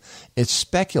future-oriented, it's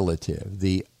speculative.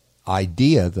 The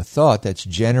idea, the thought that's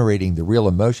generating the real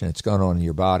emotion that's going on in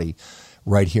your body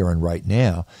right here and right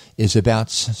now is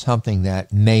about something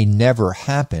that may never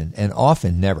happen, and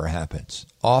often never happens.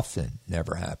 Often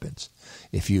never happens.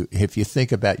 If you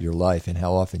think about your life and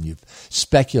how often you've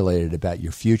speculated about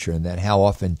your future, and then how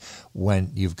often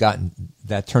when you've gotten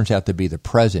that turns out to be the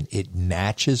present, it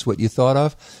matches what you thought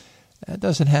of, that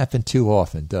doesn't happen too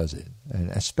often, does it? And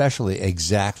especially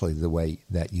exactly the way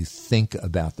that you think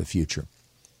about the future.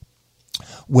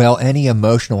 Well, any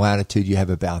emotional attitude you have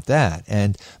about that,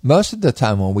 and most of the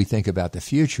time when we think about the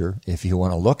future, if you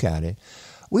want to look at it,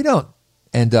 we don't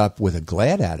end up with a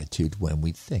glad attitude when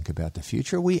we think about the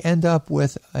future. We end up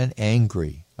with an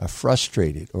angry, a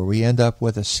frustrated, or we end up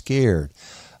with a scared.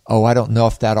 Oh, I don't know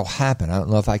if that'll happen. I don't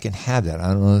know if I can have that.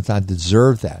 I don't know if I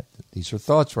deserve that. These are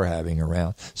thoughts we're having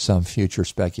around some future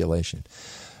speculation.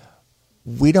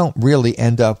 We don't really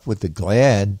end up with the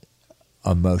glad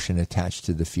emotion attached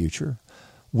to the future.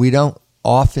 We don't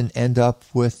often end up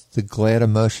with the glad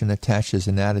emotion attached as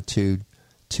an attitude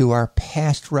to our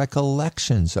past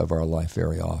recollections of our life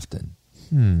very often.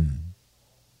 And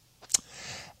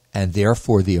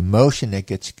therefore, the emotion that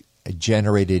gets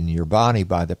generated in your body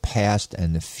by the past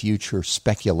and the future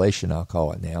speculation, I'll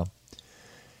call it now,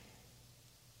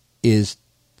 is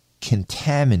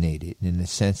contaminated in the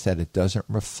sense that it doesn't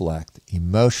reflect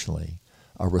emotionally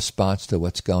a response to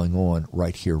what's going on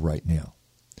right here, right now.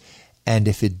 And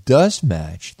if it does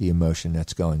match the emotion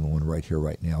that's going on right here,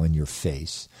 right now in your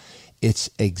face, it's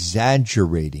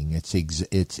exaggerating.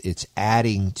 It's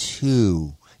adding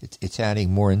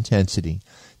more intensity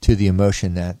to the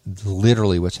emotion that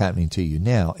literally what's happening to you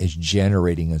now is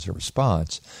generating as a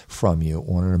response from you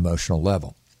on an emotional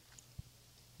level.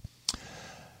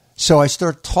 So I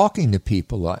start talking to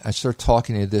people. I start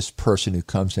talking to this person who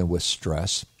comes in with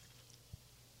stress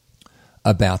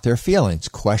about their feelings,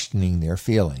 questioning their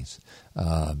feelings.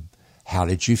 How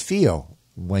did you feel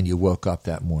when you woke up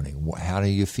that morning? How do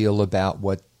you feel about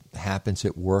what happens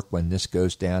at work when this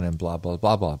goes down and blah, blah,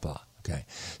 blah, blah, blah? Okay.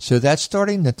 So that's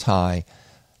starting to tie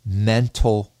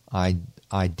mental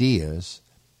ideas,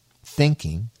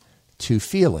 thinking, to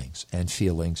feelings, and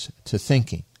feelings to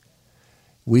thinking.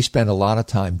 We spend a lot of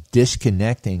time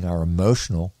disconnecting our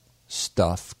emotional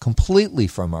stuff completely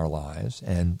from our lives,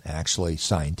 and actually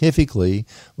scientifically,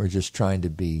 we're just trying to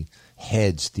be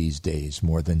heads these days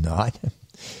more than not.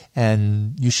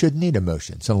 And you shouldn't need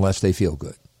emotions unless they feel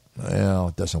good. Well,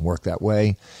 it doesn't work that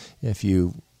way. If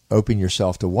you open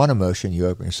yourself to one emotion, you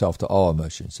open yourself to all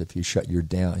emotions. If you shut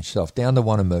yourself down to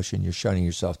one emotion, you're shutting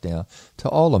yourself down to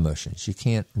all emotions. You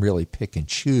can't really pick and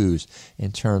choose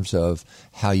in terms of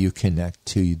how you connect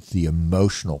to the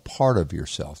emotional part of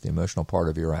yourself, the emotional part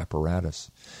of your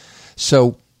apparatus.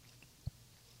 So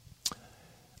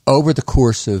over the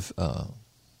course of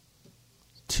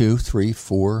 2, 3,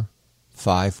 4,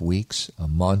 5 weeks, a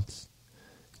month,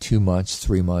 2 months,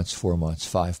 3 months, 4 months,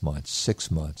 5 months,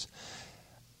 6 months,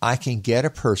 I can get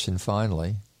a person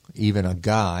finally, even a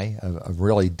guy, a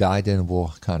really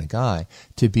dyed-in-the-wool kind of guy,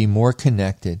 to be more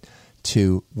connected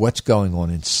to what's going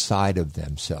on inside of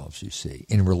themselves, you see,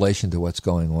 in relation to what's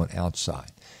going on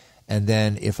outside. And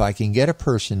then if I can get a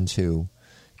person to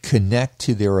connect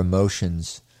to their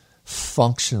emotions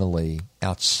functionally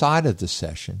outside of the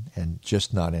session, and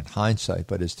just not in hindsight,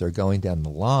 but as they're going down the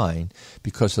line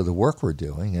because of the work we're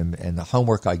doing and the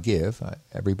homework I give,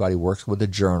 everybody works with a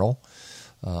journal,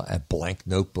 a blank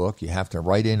notebook. You have to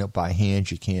write in it by hand.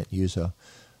 You can't use a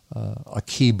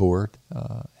keyboard.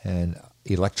 And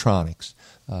electronics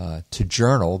to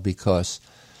journal, because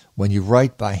when you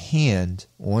write by hand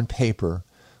on paper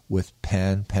with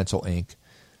pen, pencil, ink,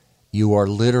 you are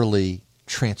literally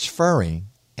transferring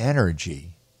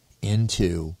energy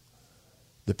into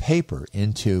the paper,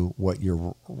 into what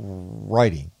you're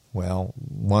writing. Well,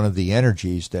 one of the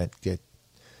energies that get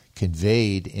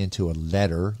conveyed into a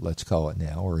letter, let's call it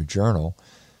now, or a journal,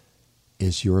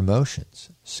 is your emotions.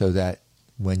 So that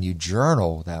when you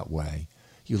journal that way,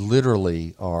 you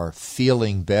literally are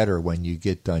feeling better when you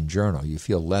get done journal. You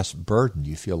feel less burdened.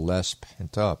 You feel less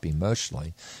pent up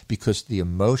emotionally, because the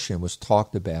emotion was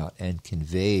talked about and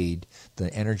conveyed.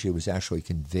 The energy was actually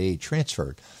conveyed,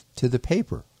 transferred to the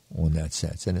paper in that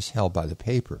sense, and it's held by the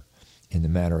paper in the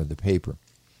matter of the paper.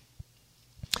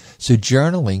 So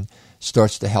journaling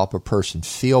starts to help a person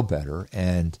feel better,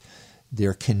 and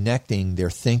they're connecting their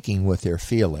thinking with their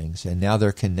feelings, and now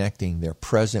they're connecting their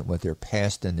present with their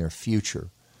past and their future.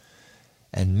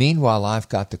 And meanwhile, I've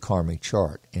got the karmic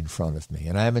chart in front of me,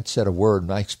 and I haven't said a word. I'm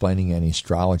not explaining any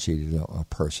astrology to a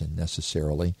person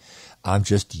necessarily. I'm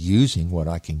just using what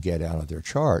I can get out of their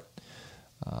chart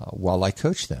while I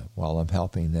coach them, while I'm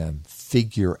helping them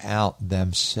figure out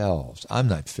themselves. I'm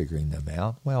not figuring them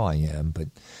out. Well, I am, but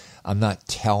I'm not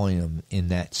telling them in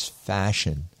that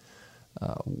fashion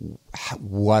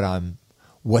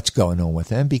what's going on with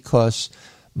them, because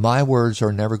my words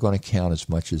are never going to count as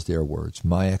much as their words.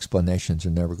 My explanations are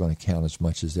never going to count as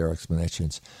much as their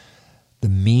explanations. The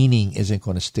meaning isn't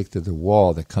going to stick to the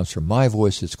wall that comes from my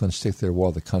voice. It's going to stick to the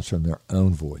wall that comes from their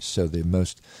own voice. So the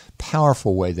most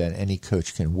powerful way that any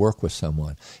coach can work with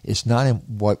someone is not in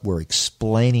what we're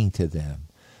explaining to them,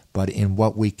 but in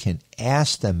what we can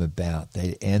ask them about.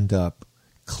 They end up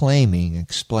claiming,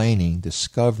 explaining,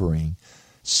 discovering,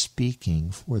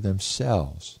 speaking for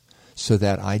themselves. So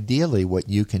that ideally what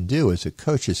you can do as a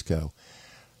coach is go,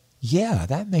 yeah,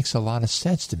 that makes a lot of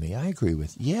sense to me. I agree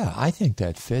with, yeah, I think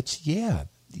that fits. Yeah,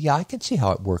 I can see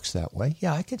how it works that way.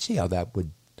 Yeah, I can see how that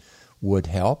would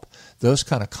help. Those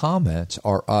kind of comments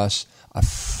are us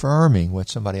affirming what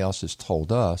somebody else has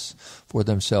told us for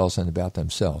themselves and about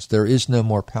themselves. There is no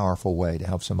more powerful way to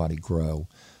help somebody grow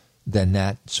than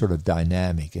that sort of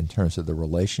dynamic in terms of the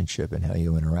relationship and how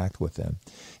you interact with them,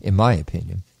 in my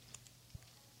opinion.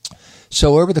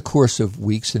 So over the course of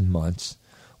weeks and months,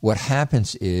 what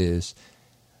happens is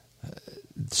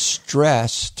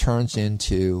stress turns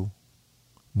into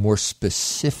more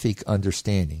specific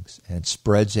understandings and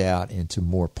spreads out into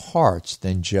more parts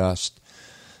than just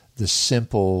the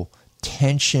simple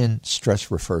tension.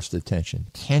 Stress refers to tension.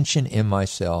 Tension in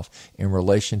myself in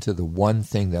relation to the one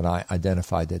thing that I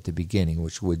identified at the beginning,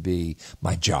 which would be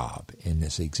my job in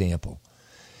this example.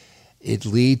 It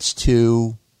leads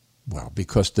to, well,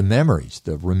 because the memories,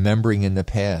 the remembering in the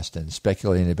past and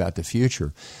speculating about the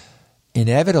future,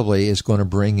 inevitably is going to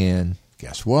bring in,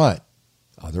 guess what?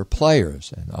 Other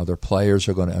players. And other players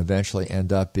are going to eventually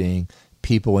end up being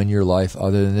people in your life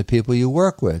other than the people you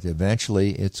work with.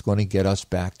 Eventually, it's going to get us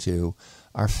back to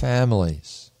our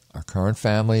families, our current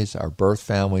families, our birth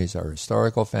families, our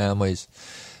historical families.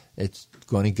 It's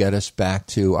going to get us back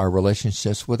to our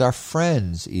relationships with our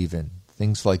friends even,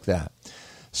 things like that.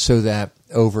 So that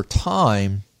over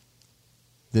time,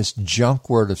 this junk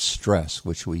word of stress,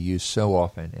 which we use so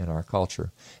often in our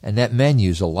culture, and that men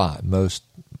use a lot,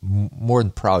 more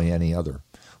than probably any other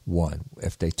one,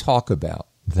 if they talk about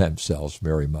themselves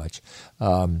very much,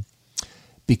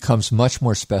 becomes much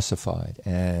more specified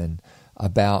and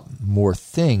about more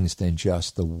things than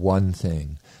just the one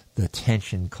thing, the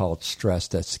tension called stress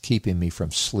that's keeping me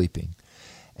from sleeping.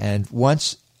 And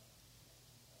once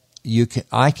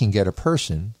I can get a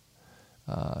person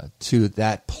to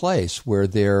that place where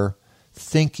they're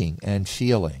thinking and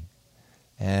feeling,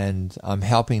 and I'm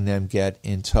helping them get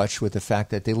in touch with the fact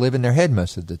that they live in their head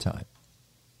most of the time,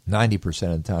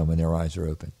 90% of the time when their eyes are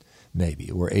open,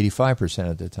 maybe, or 85%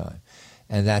 of the time,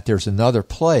 and that there's another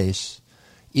place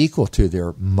equal to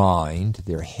their mind,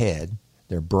 their head,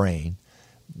 their brain,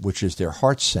 which is their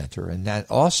heart center, and that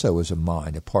also is a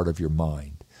mind, a part of your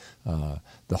mind.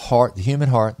 The heart, the human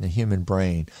heart and the human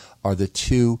brain are the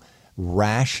two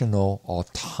rational,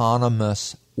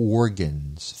 autonomous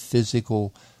organs,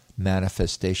 physical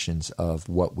manifestations of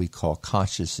what we call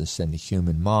consciousness and the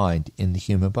human mind in the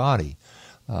human body.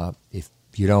 If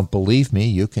you don't believe me,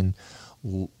 you can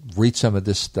read some of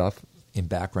this stuff in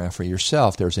background for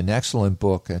yourself. There's an excellent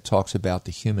book that talks about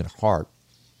the human heart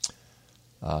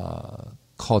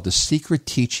called The Secret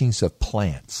Teachings of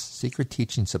Plants. Secret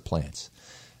Teachings of Plants.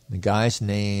 The guy's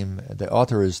name, the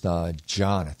author is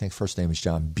John, I think first name is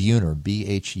John Buhner,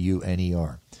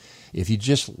 Bhuner. If you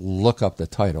just look up the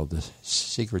title, The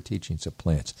Secret Teachings of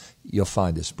Plants, you'll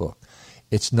find this book.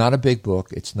 It's not a big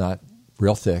book. It's not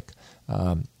real thick.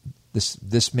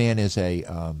 This man is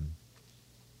I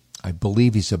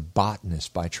believe he's a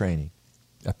botanist by training,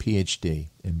 a PhD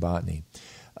in botany,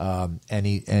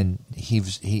 and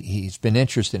he's been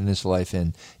interested in his life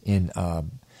in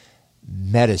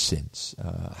medicines,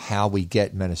 how we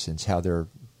get medicines, how they're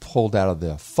pulled out of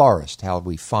the forest, how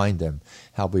we find them,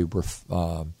 how we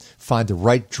find the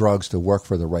right drugs to work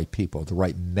for the right people, the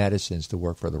right medicines to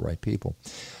work for the right people.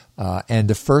 And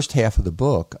the first half of the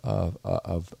book of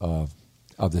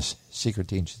the Secret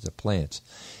Teachings of Plants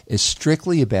is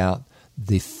strictly about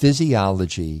the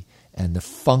physiology and the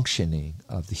functioning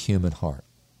of the human heart.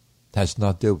 It has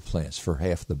nothing to do with plants for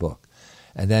half the book.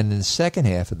 And then in the second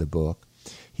half of the book,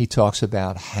 he talks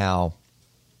about how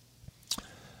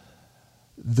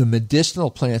the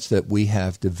medicinal plants that we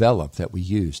have developed, that we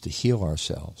use to heal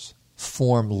ourselves,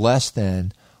 form less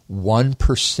than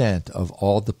 1% of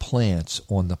all the plants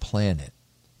on the planet.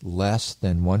 Less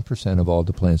than 1% of all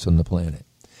the plants on the planet.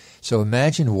 So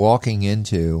imagine walking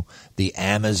into the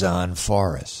Amazon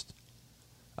forest.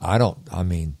 I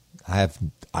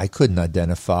couldn't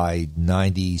identify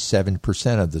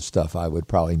 97% of the stuff I would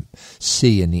probably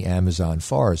see in the Amazon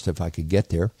forest if I could get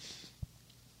there.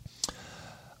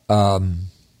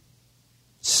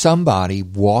 Somebody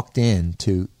walked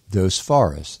into those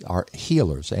forests, our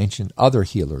healers, ancient other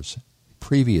healers,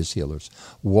 previous healers,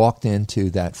 walked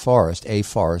into that forest, a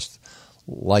forest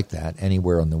like that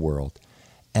anywhere in the world,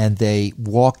 and they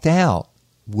walked out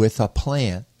with a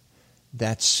plant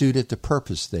that suited the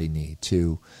purpose they need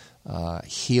to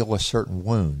heal a certain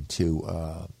wound,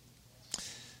 to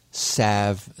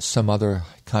salve some other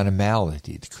kind of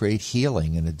malady, to create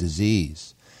healing in a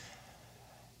disease.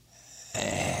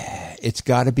 It's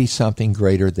got to be something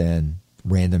greater than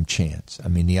random chance. I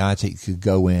mean, the odds that you could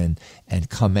go in and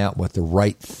come out with the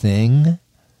right thing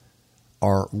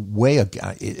are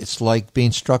it's like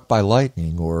being struck by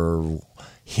lightning or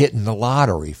hitting the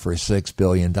lottery for $6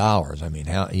 billion. I mean,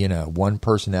 one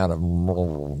person out of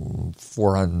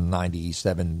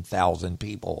 497,000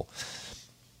 people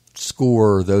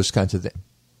score those kinds of things.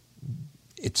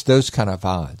 It's those kind of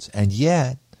odds. And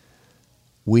yet,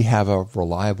 we have a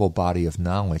reliable body of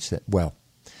knowledge that,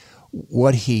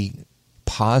 what he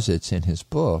posits in his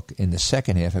book in the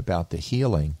second half about the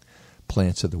healing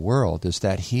plants of the world is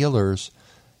that healers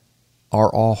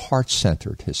are all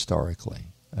heart-centered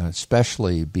historically,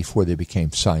 especially before they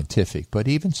became scientific. But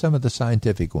even some of the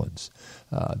scientific ones,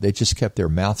 they just kept their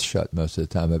mouths shut most of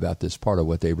the time about this part of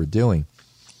what they were doing.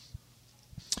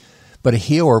 But a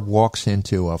healer walks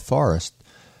into a forest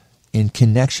in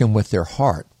connection with their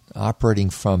heart, operating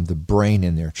from the brain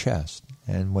in their chest.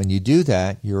 And when you do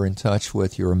that, you're in touch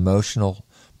with your emotional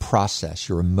process,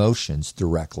 your emotions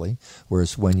directly,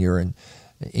 whereas when you're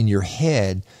in your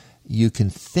head, you can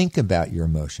think about your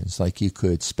emotions, like you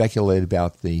could speculate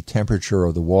about the temperature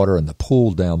of the water in the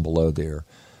pool down below there,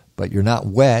 but you're not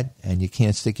wet and you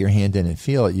can't stick your hand in and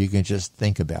feel it. You can just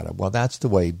think about it. Well, that's the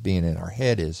way being in our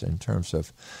head is in terms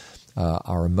of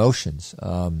our emotions.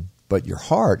 But your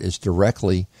heart is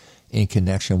directly in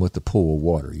connection with the pool of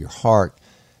water. Your heart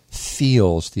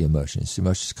feels the emotions. The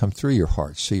emotions come through your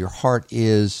heart. So your heart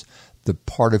is the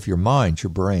part of your mind, your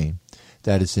brain,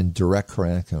 that is in direct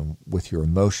connection with your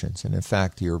emotions. And in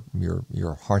fact, your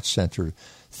heart center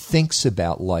thinks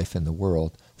about life in the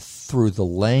world through the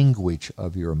language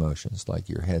of your emotions, like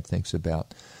your head thinks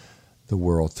about the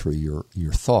world through your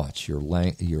thoughts, your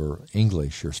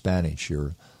English, your Spanish,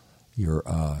 your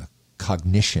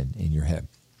cognition in your head.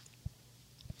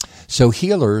 So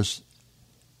healers,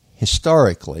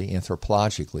 historically,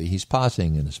 anthropologically, he's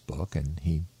positing in his book, and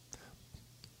he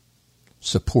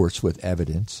supports with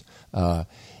evidence, are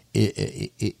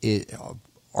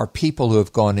people who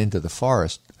have gone into the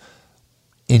forest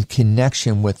in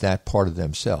connection with that part of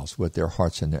themselves, with their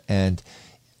hearts in there. And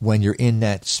when you're in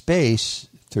that space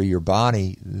through your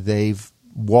body, they've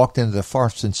walked into the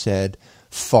forest and said,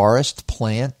 forest,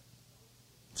 plant,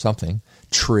 something,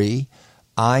 tree,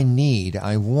 I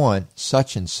want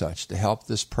such and such to help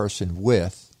this person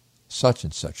with such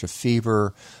and such, a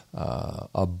fever,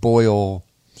 a boil,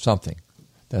 something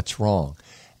that's wrong.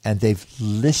 And they've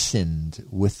listened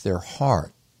with their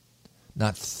heart,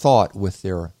 not thought with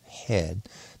their head.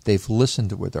 They've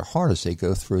listened with their heart as they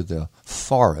go through the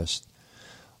forest.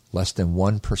 Less than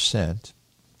 1%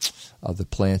 of the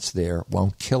plants there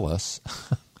won't kill us.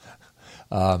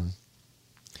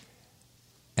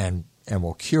 And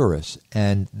will cure us.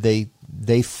 And they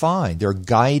find, they're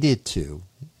guided to,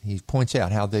 he points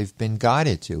out how we've been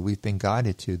guided to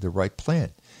the right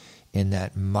plant in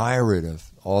that myriad of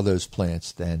all those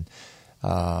plants. Then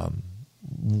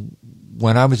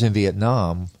when I was in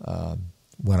Vietnam,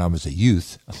 when I was a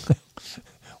youth,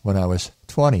 when I was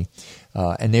 20,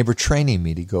 and they were training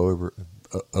me to go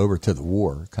over to the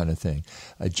war kind of thing.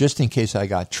 Just in case I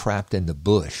got trapped in the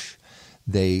bush,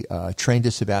 they trained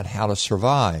us about how to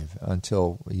survive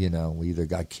until, we either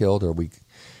got killed or we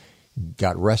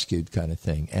got rescued kind of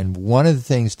thing. And one of the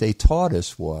things they taught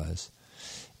us was,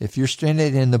 if you're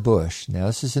stranded in the bush, now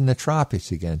this is in the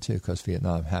tropics again too, because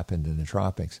Vietnam happened in the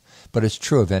tropics, but it's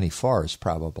true of any forest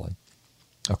probably,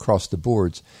 across the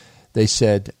boards. They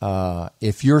said,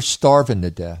 if you're starving to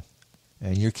death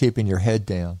and you're keeping your head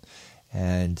down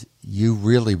and you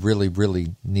really, really,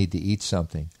 really need to eat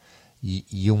something,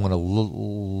 you want to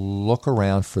look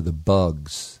around for the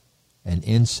bugs and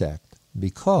insect,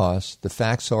 because the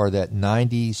facts are that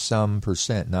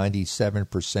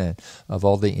 97% of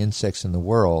all the insects in the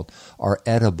world are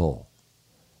edible.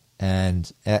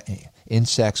 And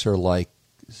insects are like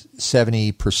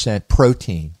 70%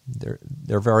 protein.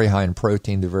 They're very high in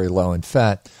protein. They're very low in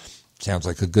fat. Sounds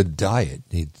like a good diet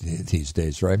these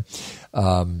days, right?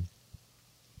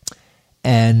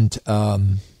 And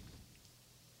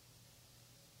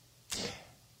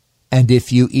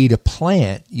if you eat a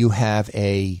plant, you have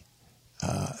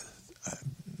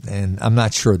and I'm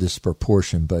not sure this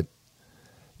proportion, but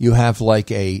you have like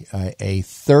a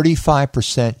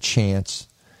 35% chance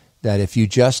that if you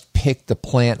just picked the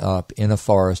plant up in a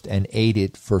forest and ate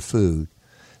it for food,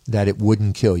 that it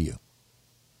wouldn't kill you.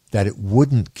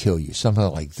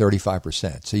 Something like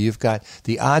 35%. So you've got,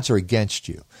 the odds are against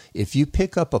you. If you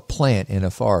pick up a plant in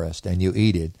a forest and you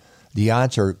eat it, the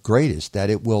odds are greatest that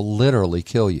it will literally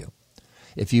kill you.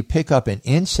 If you pick up an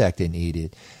insect and eat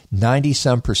it,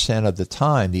 90% of the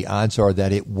time, the odds are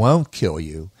that it won't kill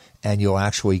you and you'll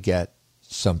actually get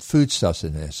some food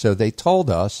sustenance. So they told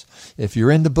us, if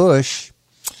you're in the bush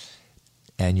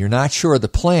and you're not sure of the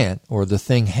plant or the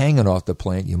thing hanging off the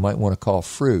plant you might want to call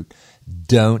fruit,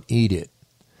 don't eat it.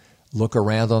 Look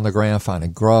around on the ground, find a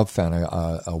grub, find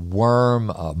a worm,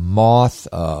 a moth,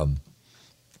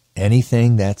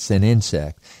 anything that's an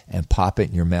insect, and pop it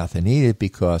in your mouth and eat it,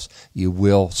 because you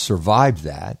will survive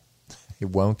that. It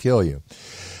won't kill you.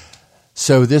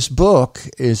 So this book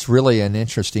is really an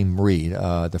interesting read.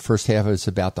 The first half is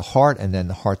about the heart, and then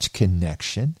the heart's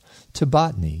connection to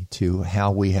botany, to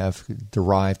how we have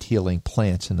derived healing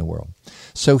plants in the world.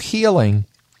 So healing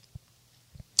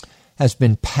has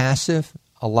been passive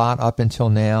a lot up until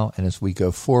now, and as we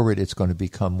go forward, it's going to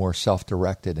become more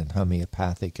self-directed and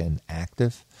homeopathic and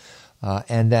active.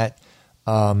 And that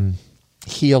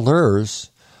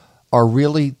healers are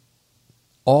really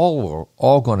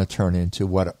all going to turn into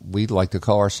what we like to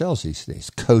call ourselves these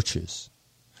days, coaches.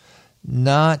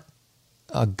 Not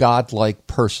a godlike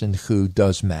person who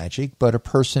does magic, but a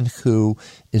person who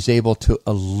is able to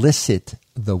elicit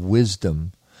the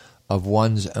wisdom of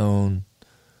one's own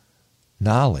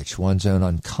knowledge, one's own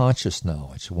unconscious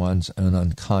knowledge, one's own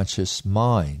unconscious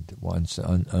mind, one's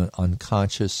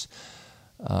unconscious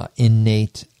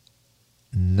innate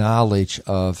knowledge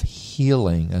of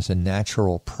healing as a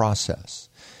natural process,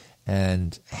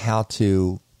 and how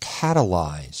to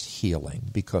catalyze healing,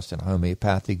 because in a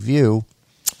homeopathic view,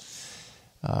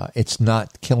 it's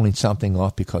not killing something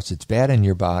off because it's bad in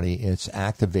your body, it's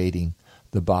activating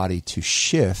the body to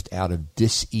shift out of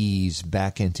dis-ease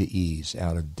back into ease,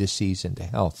 out of dis-ease into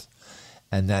health.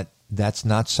 And that's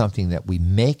not something that we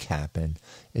make happen,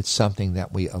 it's something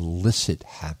that we elicit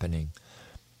happening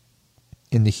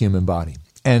in the human body.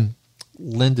 And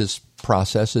Linda's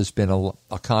process has been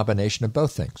a combination of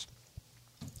both things.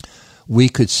 We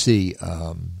could see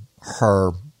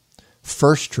her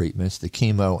first treatments, the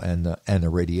chemo and the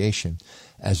radiation,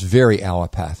 as very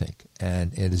allopathic,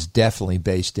 and it is definitely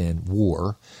based in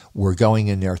war. We're going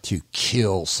in there to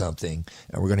kill something,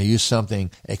 and we're going to use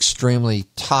something extremely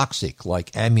toxic,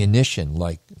 like ammunition,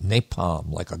 like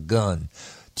napalm, like a gun,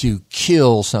 to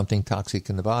kill something toxic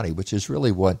in the body, which is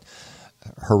really what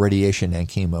her radiation and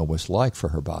chemo was like for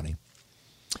her body.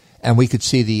 And we could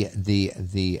see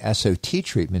the SOT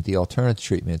treatment, the alternative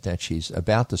treatment that she's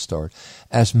about to start,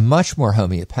 as much more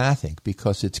homeopathic,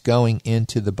 because it's going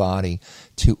into the body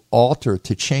to alter,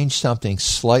 to change something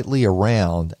slightly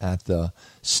around at the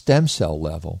stem cell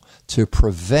level to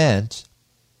prevent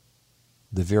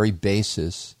the very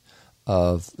basis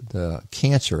of the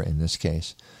cancer, in this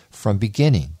case, from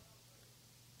beginning.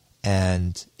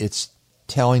 And it's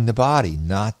telling the body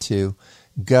not to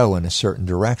go in a certain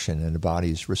direction, and the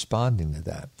body is responding to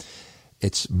that.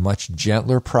 It's a much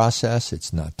gentler process.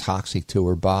 It's not toxic to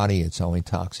her body. It's only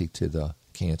toxic to the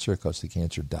cancer, because the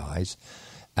cancer dies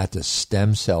at the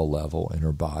stem cell level in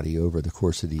her body over the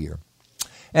course of the year.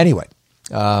 Anyway,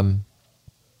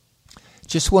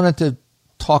 just wanted to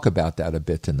talk about that a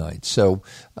bit tonight. So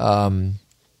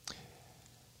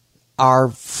our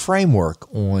framework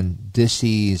on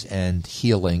disease and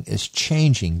healing is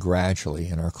changing gradually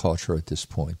in our culture at this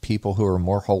point. People who are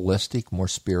more holistic, more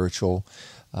spiritual,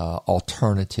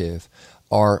 alternative,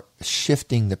 are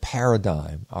shifting the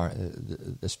paradigm,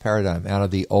 this paradigm out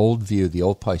of the old view, the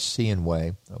old Piscean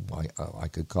way, I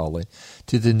could call it,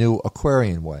 to the new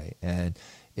Aquarian way. And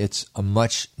it's a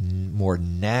much more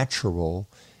natural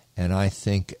and I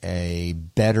think a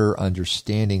better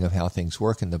understanding of how things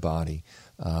work in the body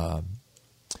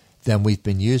than we've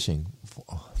been using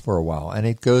for a while. And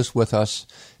it goes with us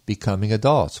becoming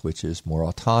adults, which is more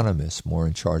autonomous, more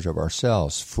in charge of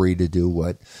ourselves, free to do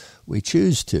what we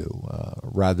choose to,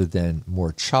 rather than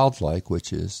more childlike,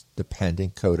 which is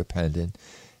dependent, codependent,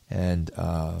 and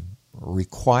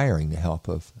requiring the help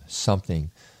of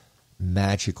something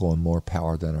magical and more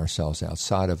power than ourselves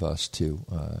outside of us to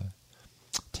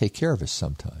take care of us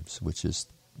sometimes, which is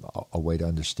a way to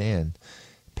understand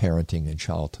parenting and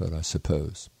childhood, I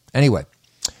suppose. Anyway,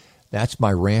 that's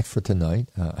my rant for tonight.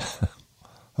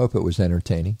 Hope it was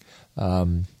entertaining.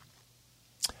 And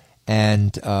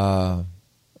I'm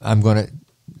going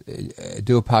to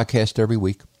do a podcast every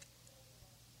week,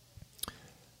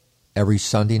 every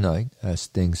Sunday night, as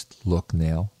things look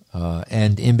now.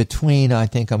 And in between, I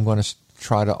think I'm going to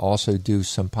try to also do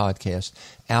some podcasts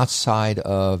outside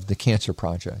of the Cancer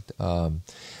Project.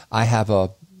 I have a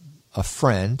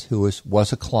friend who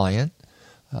was a client,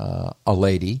 a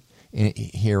lady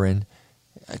here in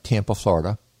Tampa,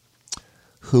 Florida,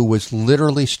 who was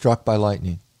literally struck by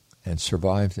lightning and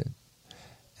survived it.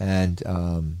 And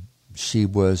she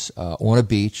was on a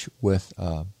beach with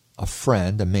a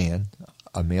friend, a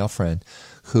male friend,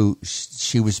 who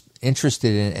she was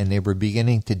interested in, and they were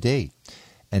beginning to date.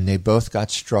 And they both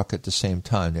got struck at the same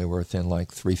time. They were within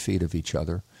like 3 feet of each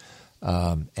other.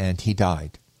 And he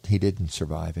died. He didn't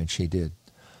survive, and she did.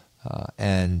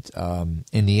 And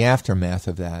in the aftermath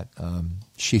of that,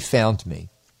 she found me.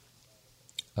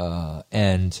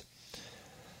 And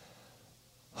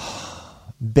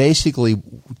basically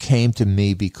came to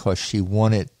me because she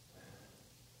wanted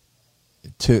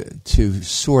to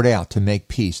sort out, to make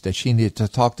peace, that she needed to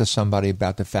talk to somebody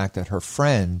about the fact that her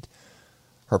friend,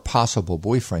 her possible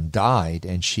boyfriend, died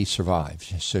and she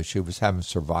survived. So she was having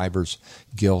survivor's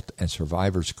guilt and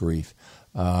survivor's grief.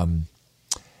 And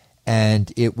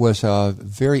it was a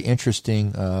very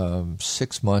interesting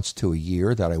 6 months to a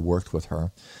year that I worked with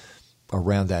her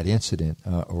around that incident,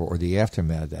 or the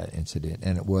aftermath of that incident,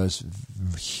 and it was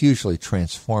hugely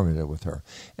transformative with her.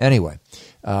 Anyway,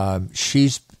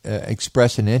 she's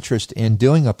expressed an interest in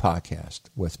doing a podcast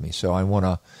with me, so I want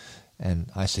to,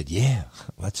 and I said, yeah,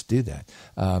 let's do that.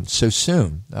 So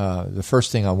soon, the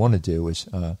first thing I want to do is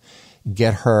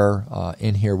get her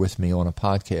in here with me on a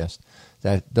podcast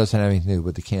that doesn't have anything to do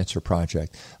with the Cancer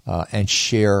Project, and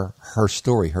share her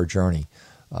story, her journey,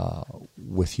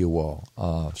 with you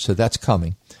all. So that's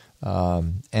coming.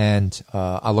 And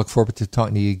I look forward to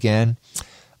talking to you again.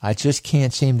 I just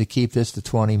can't seem to keep this to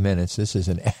 20 minutes. This is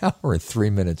an hour and 3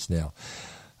 minutes now.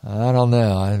 I don't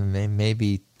know. I may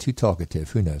be too talkative.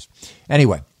 Who knows?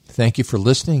 Anyway, thank you for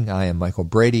listening. I am Michael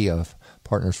Brady of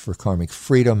Partners for Karmic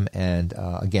Freedom. And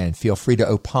again, feel free to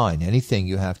opine. Anything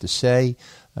you have to say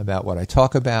about what I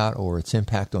talk about or its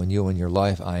impact on you and your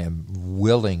life, I am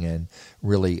willing and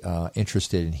really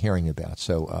interested in hearing about.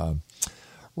 So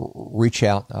reach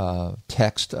out,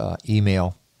 text,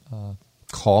 email,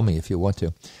 call me if you want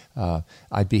to.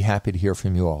 I'd be happy to hear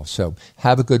from you all. So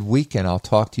have a good week, and I'll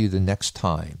talk to you the next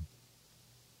time.